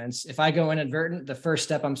instruments, if I go inadvertent, the first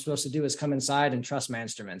step I'm supposed to do is come inside and trust my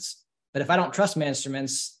instruments. But if I don't trust my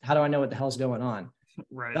instruments, how do I know what the hell's going on?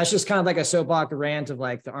 Right. That's just kind of like a soapbox rant of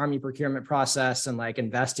like the Army procurement process and like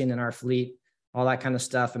investing in our fleet, all that kind of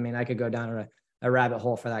stuff. I mean, I could go down a rabbit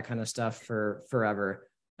hole for that kind of stuff for forever.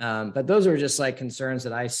 But those are just like concerns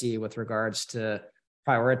that I see with regards to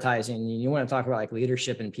prioritizing. You want to talk about like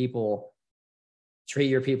leadership and people, treat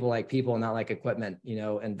your people like people, not like equipment,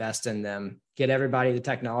 invest in them, get everybody the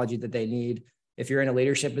technology that they need. If you're in a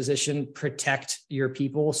leadership position, protect your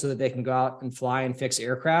people so that they can go out and fly and fix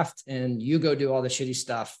aircraft, and you go do all the shitty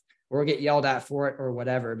stuff or get yelled at for it or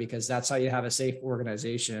whatever, because that's how you have a safe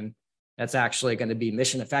organization that's actually going to be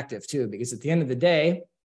mission effective too. Because at the end of the day,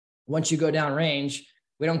 once you go down range,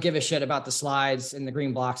 we don't give a shit about the slides and the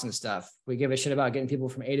green blocks and stuff. We give a shit about getting people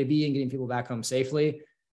from A to B and getting people back home safely.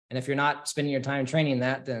 And if you're not spending your time training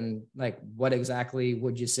that, then like, what exactly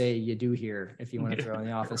would you say you do here if you want to throw in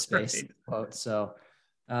the office space quote? So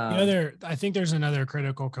I think there's another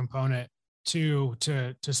critical component to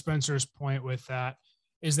Spencer's point with that,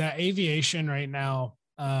 is that aviation right now.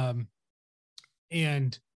 And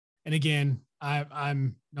again,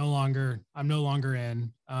 I'm no longer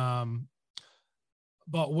in,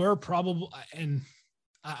 but we're probably, and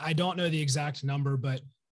I don't know the exact number, but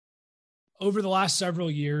over the last several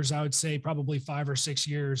years, I would say probably 5 or 6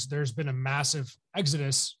 years, there's been a massive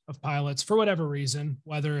exodus of pilots for whatever reason,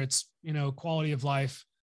 whether it's, quality of life,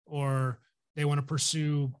 or they want to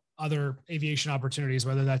pursue other aviation opportunities,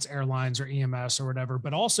 whether that's airlines or EMS or whatever.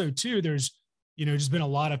 But also too, there's, just been a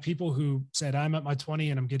lot of people who said, I'm at my 20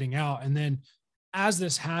 and I'm getting out. And then as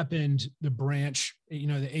this happened, the branch,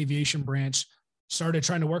 the aviation branch started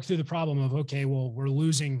trying to work through the problem of, okay, well, we're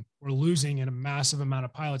losing in a massive amount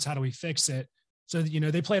of pilots. How do we fix it? So,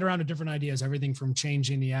 they played around with different ideas, everything from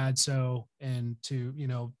changing the ADSO and to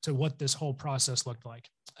what this whole process looked like.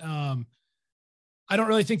 I don't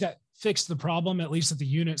really think that fixed the problem, at least at the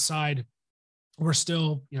unit side. We're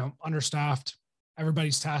still, understaffed.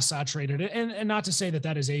 Everybody's task saturated. And not to say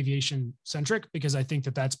that is aviation centric, because I think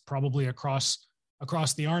that's probably across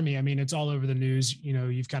the Army. I mean, it's all over the news.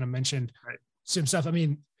 You've kind of mentioned some stuff. I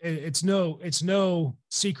mean, it's no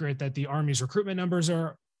secret that the Army's recruitment numbers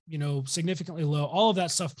are, significantly low. All of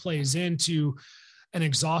that stuff plays into an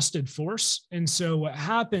exhausted force. And so what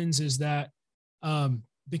happens is that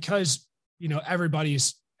because,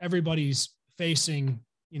 everybody's facing,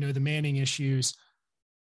 the manning issues,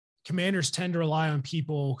 commanders tend to rely on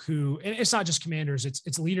people who, and it's not just commanders,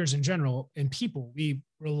 it's leaders in general and people. We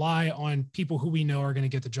rely on people who we know are going to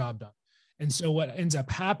get the job done. And so what ends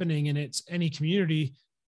up happening, and it's any community,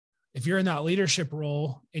 if you're in that leadership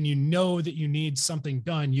role and you know that you need something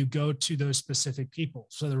done, you go to those specific people.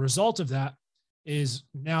 So the result of that is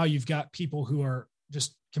now you've got people who are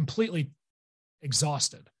just completely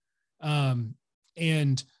exhausted.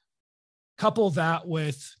 And couple that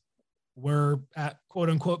with, we're at quote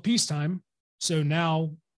unquote peacetime. So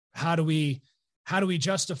now how do we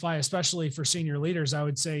justify, especially for senior leaders? I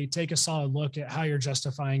would say take a solid look at how you're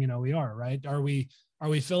justifying an OER, right? Are we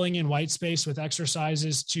filling in white space with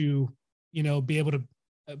exercises to, be able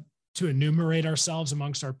to enumerate ourselves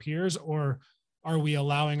amongst our peers, or are we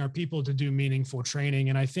allowing our people to do meaningful training?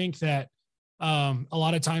 And I think that a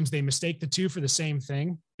lot of times they mistake the two for the same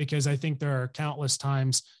thing, because I think there are countless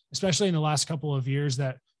times, especially in the last couple of years,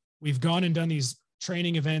 that we've gone and done these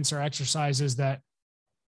training events or exercises that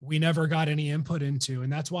we never got any input into.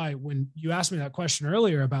 And that's why when you asked me that question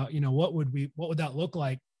earlier about, what would that look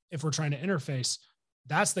like if we're trying to interface,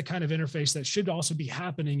 that's the kind of interface that should also be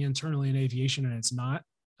happening internally in aviation, and it's not.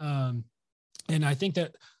 And I think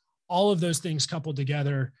that all of those things coupled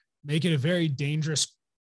together make it a very dangerous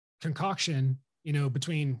concoction,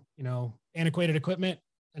 between, antiquated equipment,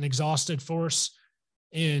 an exhausted force,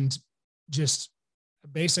 and just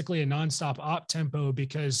basically a nonstop op tempo.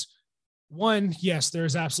 Because one, yes, there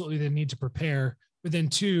is absolutely the need to prepare, but then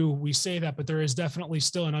two, we say that, but there is definitely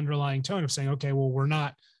still an underlying tone of saying, okay, well, we're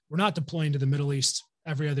not deploying to the Middle East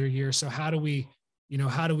every other year. So how do we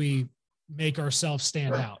make ourselves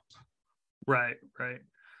stand out? Right.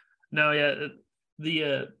 No,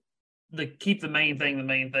 yeah. The keep the main thing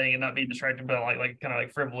and not be distracted by like kind of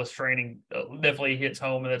like frivolous training definitely hits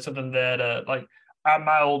home. And that's something that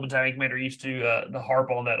my old battalion commander used to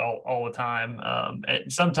harp on that all the time,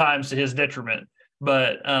 and sometimes to his detriment.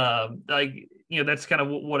 But that's kind of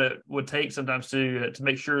what it would take sometimes to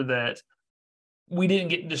make sure that we didn't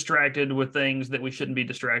get distracted with things that we shouldn't be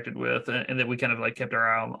distracted with, and that we kind of like kept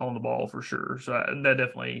our eye on the ball for sure. So that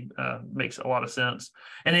definitely makes a lot of sense.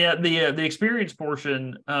 And the experience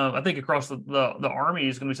portion, I think across the Army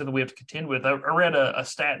is going to be something we have to contend with. I read a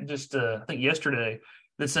stat just I think yesterday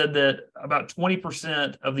that said that about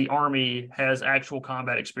 20% of the Army has actual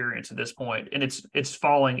combat experience at this point, and it's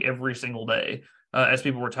falling every single day as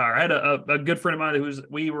people retire. I had a good friend of mine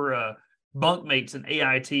we were bunkmates in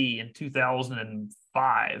AIT in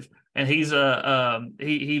 2005, and he's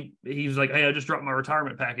he was like, hey, I just dropped my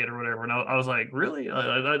retirement packet or whatever, and I was like, really?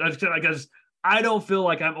 I guess I don't feel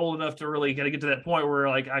like I'm old enough to really kind of get to that point where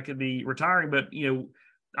like I could be retiring, but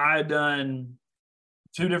I had done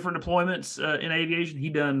 2 different deployments in aviation. He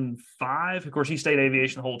done 5. Of course, he stayed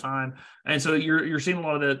aviation the whole time, and so you're seeing a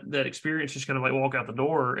lot of that experience just kind of like walk out the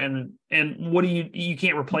door. And what do you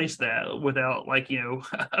can't replace that without like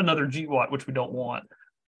another GWAT, which we don't want.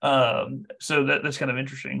 So that's kind of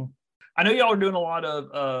interesting. I know y'all are doing a lot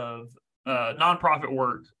of nonprofit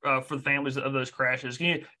work for the families of those crashes. Can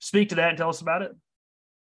you speak to that and tell us about it?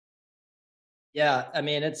 Yeah, I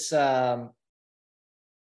mean, it's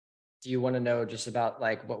do you want to know just about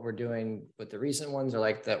like what we're doing with the recent ones, or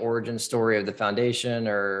like the origin story of the foundation,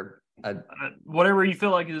 or whatever you feel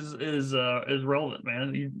like is relevant,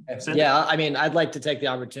 man? Yeah, I mean, I'd like to take the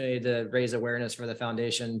opportunity to raise awareness for the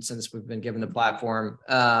foundation since we've been given the platform.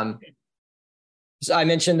 So I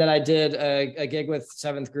mentioned that I did a gig with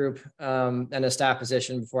 7th Group and a staff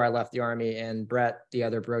position before I left the Army, and Brett, the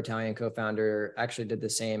other Brotalion co-founder, actually did the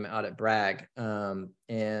same out at Bragg.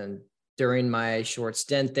 And during my short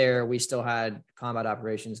stint there, we still had combat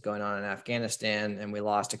operations going on in Afghanistan, and we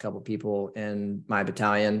lost a couple people in my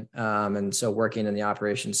battalion. And so working in the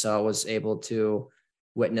operations cell, I was able to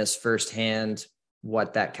witness firsthand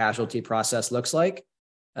what that casualty process looks like.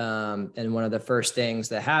 And one of the first things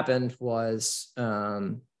that happened was,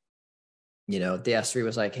 the S3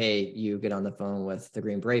 was like, hey, you get on the phone with the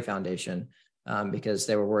Green Beret Foundation, because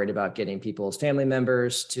they were worried about getting people's family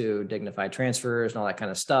members to dignified transfers and all that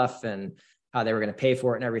kind of stuff, and how they were going to pay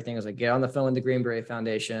for it and everything. I was like, get on the phone with the Green Beret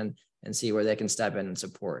Foundation and see where they can step in and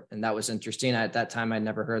support. And that was interesting. At that time, I'd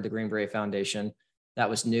never heard the Green Beret Foundation. That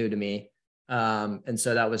was new to me. And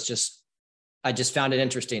so that was I just found it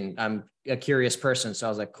interesting. I'm a curious person. So I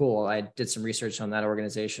was like, cool. I did some research on that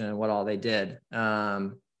organization and what all they did.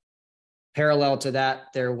 Parallel to that,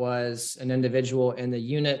 there was an individual in the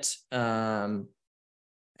unit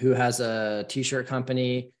who has a t-shirt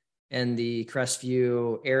company in the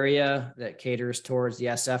Crestview area that caters towards the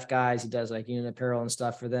SF guys. He does like unit apparel and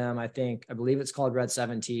stuff for them. I believe it's called Red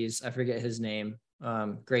 70s. I forget his name.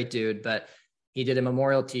 Great dude, but he did a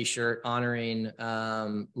memorial t-shirt honoring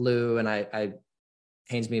Lou, and I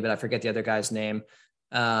pains me, but I forget the other guy's name.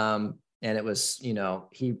 And it was,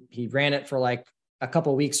 he ran it for like a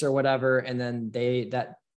couple of weeks or whatever, and then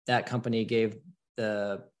that company gave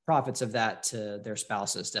the profits of that to their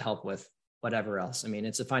spouses to help with whatever else. I mean,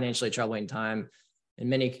 it's a financially troubling time. In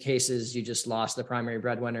many cases, you just lost the primary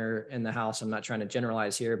breadwinner in the house. I'm not trying to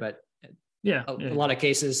generalize here, but a lot of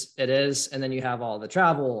cases it is. And then you have all the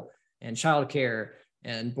travel and childcare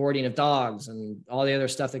and boarding of dogs and all the other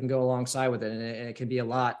stuff that can go alongside with it. And it can be a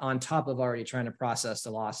lot on top of already trying to process the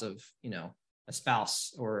loss of, a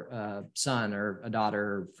spouse or a son or a daughter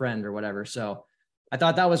or friend or whatever. So I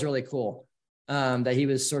thought that was really cool, that he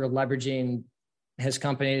was sort of leveraging his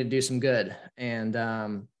company to do some good.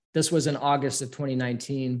 And this was in August of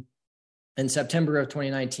 2019. In September of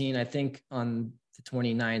 2019, I think on the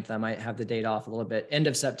 29th, I might have the date off a little bit, end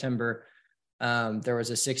of September, there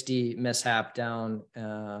was a 60 mishap down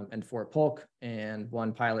in Fort Polk, and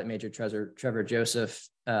one pilot, Major Trevor Joseph,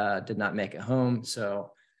 did not make it home.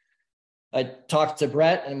 So I talked to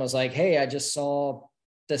Brett and was like, hey, I just saw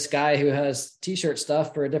this guy who has t-shirt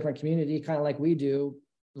stuff for a different community, kind of like we do,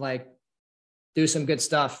 like do some good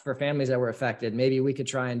stuff for families that were affected. Maybe we could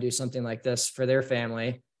try and do something like this for their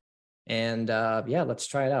family. And let's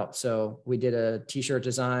try it out. So we did a t-shirt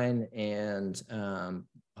design and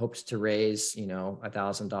hoped to raise,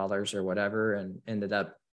 $1,000 or whatever, and ended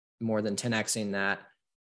up more than 10xing that.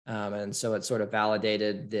 And so it sort of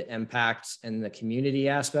validated the impact and the community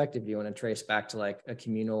aspect, if you want to trace back to like a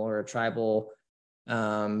communal or a tribal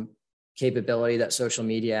capability that social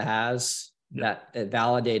media has, that it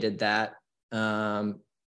validated that. And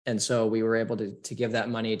so we were able to give that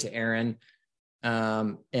money to Aaron.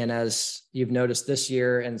 And as you've noticed this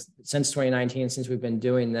year, and since 2019, since we've been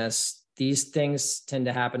doing this, these things tend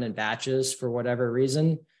to happen in batches for whatever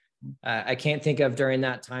reason. I can't think of during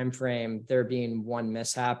that time frame there being one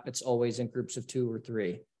mishap. It's always in groups of 2 or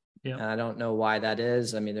 3. Yeah. And I don't know why that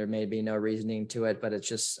is. I mean, there may be no reasoning to it, but it's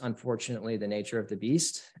just unfortunately the nature of the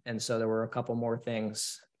beast. And so there were a couple more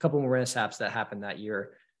mishaps that happened that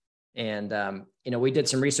year. And, we did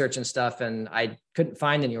some research and stuff, and I couldn't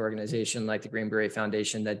find any organization like the Green Beret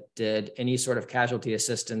Foundation that did any sort of casualty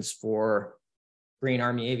assistance for Green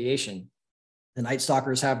Army Aviation. The Night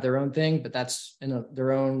Stalkers have their own thing, but that's in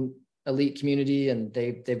their own elite community, and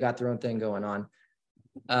they've got their own thing going on.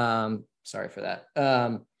 Sorry for that.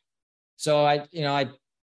 So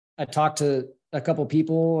I talked to a couple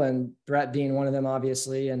people, and Brett being one of them,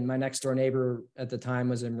 obviously. And my next door neighbor at the time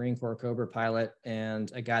was a Marine Corps Cobra pilot,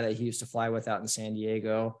 and a guy that he used to fly with out in San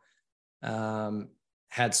Diego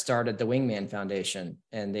had started the Wingman Foundation,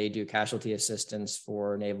 and they do casualty assistance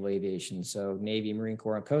for naval aviation. So Navy, Marine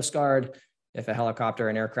Corps, and Coast Guard. If a helicopter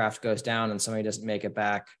and aircraft goes down and somebody doesn't make it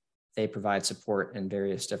back, they provide support in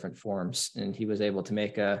various different forms. And he was able to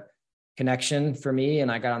make a connection for me.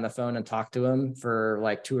 And I got on the phone and talked to him for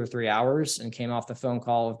like 2 or 3 hours, and came off the phone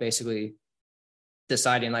call of basically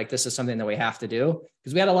deciding like, this is something that we have to do,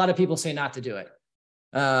 because we had a lot of people say not to do it.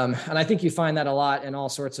 And I think you find that a lot in all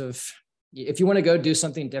sorts of, if you want to go do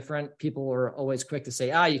something different, people are always quick to say,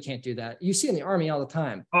 you can't do that. You see in the Army all the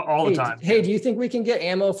time. All the time. Hey, do you think we can get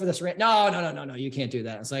ammo for this? No, you can't do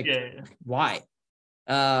that. It's like, why?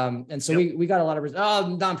 And so we got a lot of,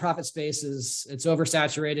 nonprofit space it's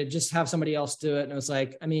oversaturated. Just have somebody else do it. And it was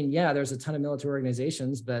like, I mean, yeah, there's a ton of military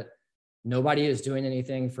organizations, but nobody is doing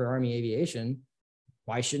anything for Army aviation.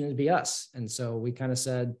 Why shouldn't it be us? And so we kind of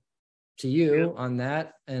said to you on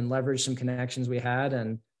that, and leveraged some connections we had.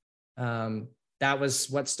 And that was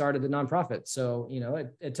what started the nonprofit. So,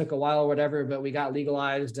 it took a while or whatever, but we got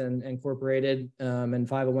legalized and incorporated in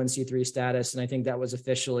 501c3 status. And I think that was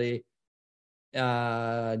officially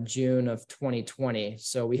June of 2020.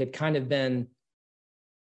 So we had kind of been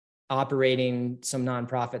operating some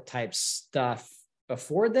nonprofit type stuff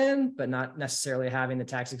before then, but not necessarily having the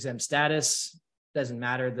tax exempt status. Doesn't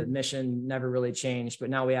matter. The mission never really changed, but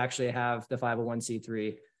now we actually have the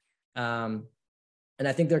 501c3. And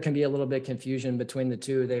I think there can be a little bit of confusion between the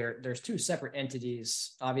two. There's two separate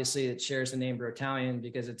entities. Obviously, it shares the name Brotalion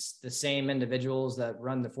because it's the same individuals that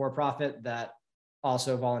run the for-profit that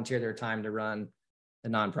also volunteer their time to run the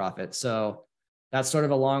nonprofit. So that's sort of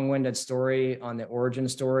a long-winded story on the origin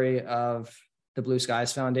story of the Blue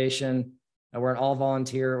Skies Foundation. We're an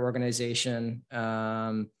all-volunteer organization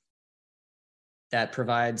that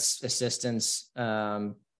provides assistance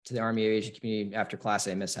to the Army aviation community after Class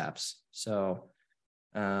A mishaps. So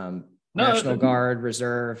National Guard,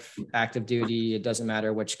 Reserve, active duty, it doesn't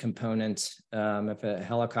matter which component. If a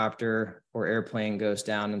helicopter or airplane goes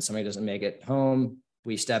down and somebody doesn't make it home,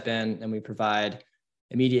 we step in and we provide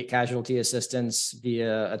immediate casualty assistance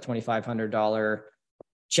via a $2,500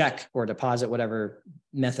 check or deposit, whatever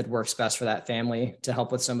method works best for that family, to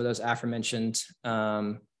help with some of those aforementioned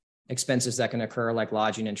expenses that can occur, like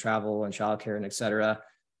lodging and travel and childcare and et cetera.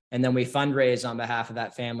 And then we fundraise on behalf of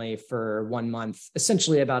that family for 1 month,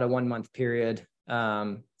 essentially about a 1 month period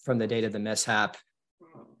from the date of the mishap,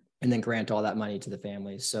 and then grant all that money to the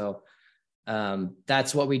families. So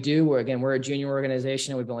that's what we do. We're a junior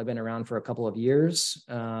organization. We've only been around for a couple of years,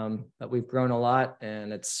 but we've grown a lot,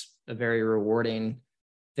 and it's a very rewarding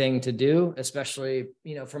thing to do, especially,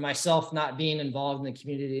 for myself, not being involved in the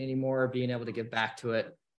community anymore, being able to give back to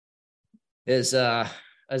it is a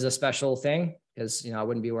special thing. Because, I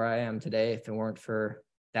wouldn't be where I am today if it weren't for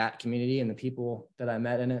that community and the people that I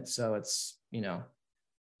met in it. So it's,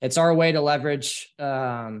 it's our way to leverage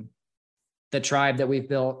the tribe that we've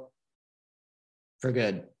built for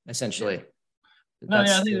good, essentially.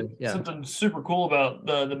 I think something super cool about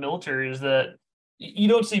the military is that you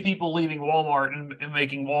don't see people leaving Walmart and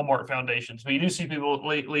making Walmart foundations, but you do see people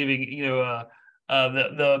leaving,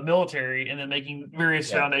 the military and then making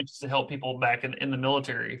various foundations to help people back in the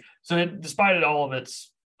military. So despite all of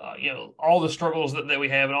its, all the struggles that we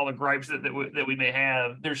have and all the gripes that we may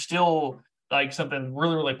have, there's still like something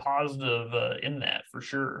really, really positive in that for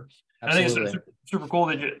sure. I think it's super cool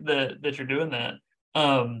that you're doing that.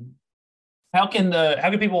 How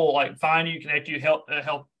can people like find you, connect you, help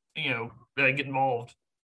get involved?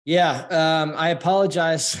 Yeah. I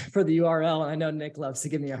apologize for the URL. I know Nick loves to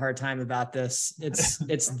give me a hard time about this. It's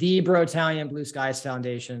the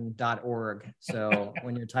BrotalianBlueSkiesFoundation.org. So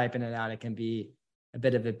when you're typing it out, it can be a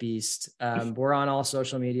bit of a beast. We're on all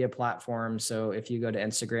social media platforms. So if you go to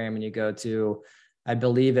Instagram and you go to, I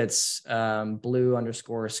believe it's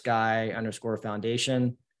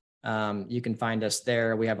blue_sky_foundation. You can find us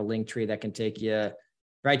there. We have a link tree that can take you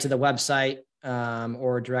right to the website,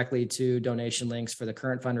 or directly to donation links for the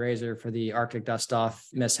current fundraiser for the Arctic dust-off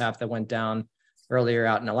mishap that went down earlier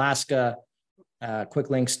out in Alaska.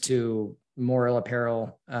 Quick links to Memorial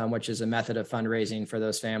Apparel, which is a method of fundraising for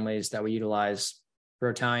those families that we utilize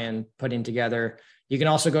Brotalion putting together. You can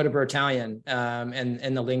also go to Brotalion, and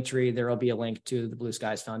in the link tree, there will be a link to the Blue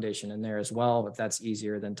Skies Foundation in there as well, if that's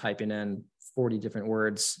easier than typing in 40 different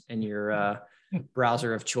words in your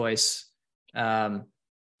browser of choice.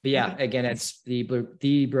 But yeah, again, it's the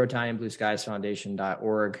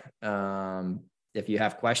BrotalianBlueSkiesFoundation.org. If you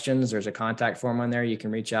have questions, there's a contact form on there. You can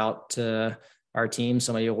reach out to our team.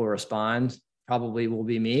 Somebody will respond. probably will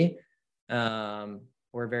be me.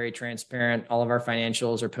 We're very transparent. All of our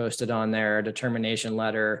financials are posted on there, determination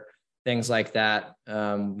letter, things like that.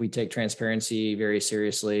 We take transparency very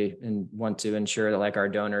seriously and want to ensure that like our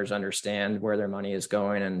donors understand where their money is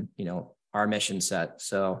going and, you know, our mission set.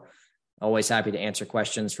 So always happy to answer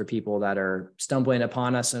questions for people that are stumbling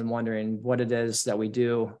upon us and wondering what it is that we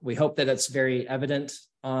do. We hope that it's very evident,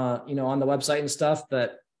 you know, on the website and stuff,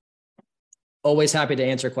 but always happy to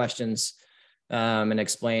answer questions and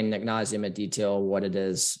explain ad nauseam in detail what it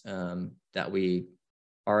is that we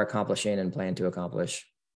are accomplishing and plan to accomplish.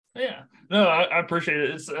 Yeah, no, I appreciate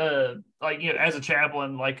it. It's like, you know, as a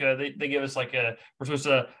chaplain, like they give us like we're supposed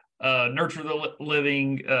to nurture the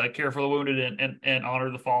living, care for the wounded, and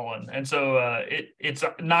honor the fallen. And so it's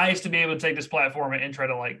nice to be able to take this platform and try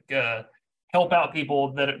to like help out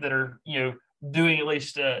people that are, you know, doing at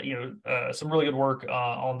least some really good work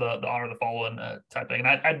on the honor the fallen type thing. And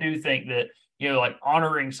I do think that, you know, like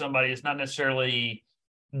honoring somebody is not necessarily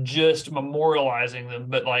just memorializing them,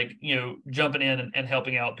 but like, you know, jumping in and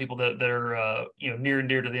helping out people that are you know, near and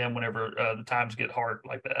dear to them whenever the times get hard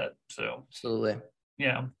like that. So Absolutely.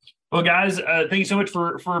 Yeah. Well, guys, thank you so much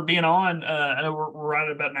for being on. I know we're right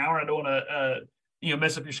at about an hour. I don't want to you know,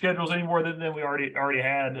 mess up your schedules any more than we already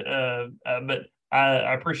had. But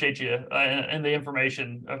I appreciate you and the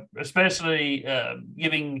information, especially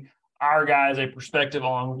giving our guys a perspective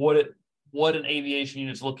on what an aviation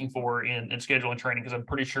unit is looking for in scheduling training, because I'm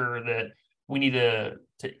pretty sure that we need to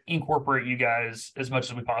incorporate you guys as much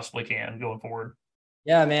as we possibly can going forward.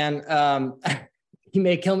 Yeah, man. You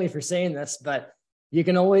may kill me for saying this, but you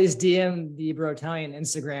can always DM the Brotalion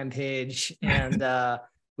Instagram page and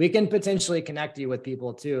we can potentially connect you with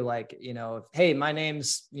people too. Like, you know, hey, my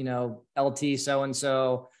name's, you know, LT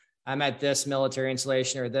so-and-so. I'm at this military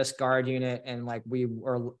installation or this guard unit. And like, we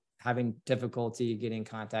are having difficulty getting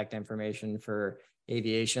contact information for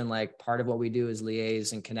aviation. Like part of what we do is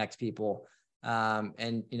liaise and connect people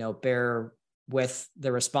and, you know, bear with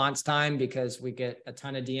the response time because we get a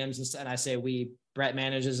ton of DMs and I say, Brett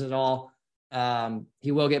manages it all.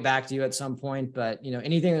 He will get back to you at some point, but you know,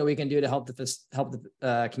 anything that we can do to help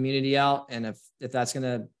the community out. And if that's going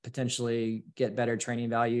to potentially get better training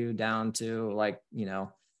value down to like, you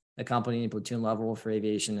know, the company and platoon level for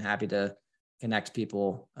aviation, happy to connect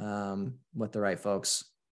people with the right folks.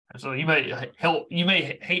 So you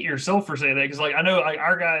may hate yourself for saying that, because like I know like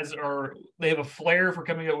our guys they have a flair for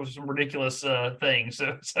coming up with some ridiculous things.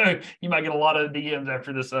 So you might get a lot of DMs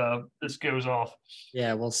after this goes off.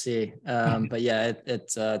 Yeah, we'll see. But yeah,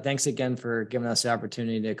 it's thanks again for giving us the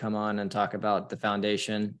opportunity to come on and talk about the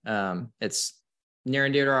foundation. It's near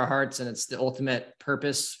and dear to our hearts, and it's the ultimate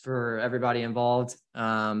purpose for everybody involved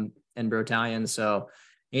in Brotalion. So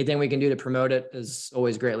anything we can do to promote it is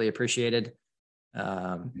always greatly appreciated.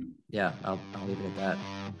 Yeah, I'll leave it at that.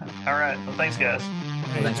 All right. Well, thanks, guys.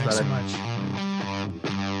 Hey, thanks, brother. So much.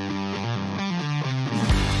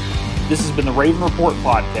 This has been the Raven Report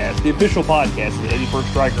Podcast, the official podcast of the 81st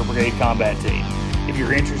Stryker Brigade Combat Team. If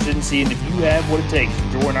you're interested in seeing if you have what it takes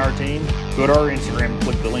to join our team, go to our Instagram and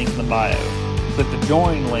click the link in the bio. Click the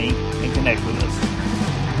join link and connect with us.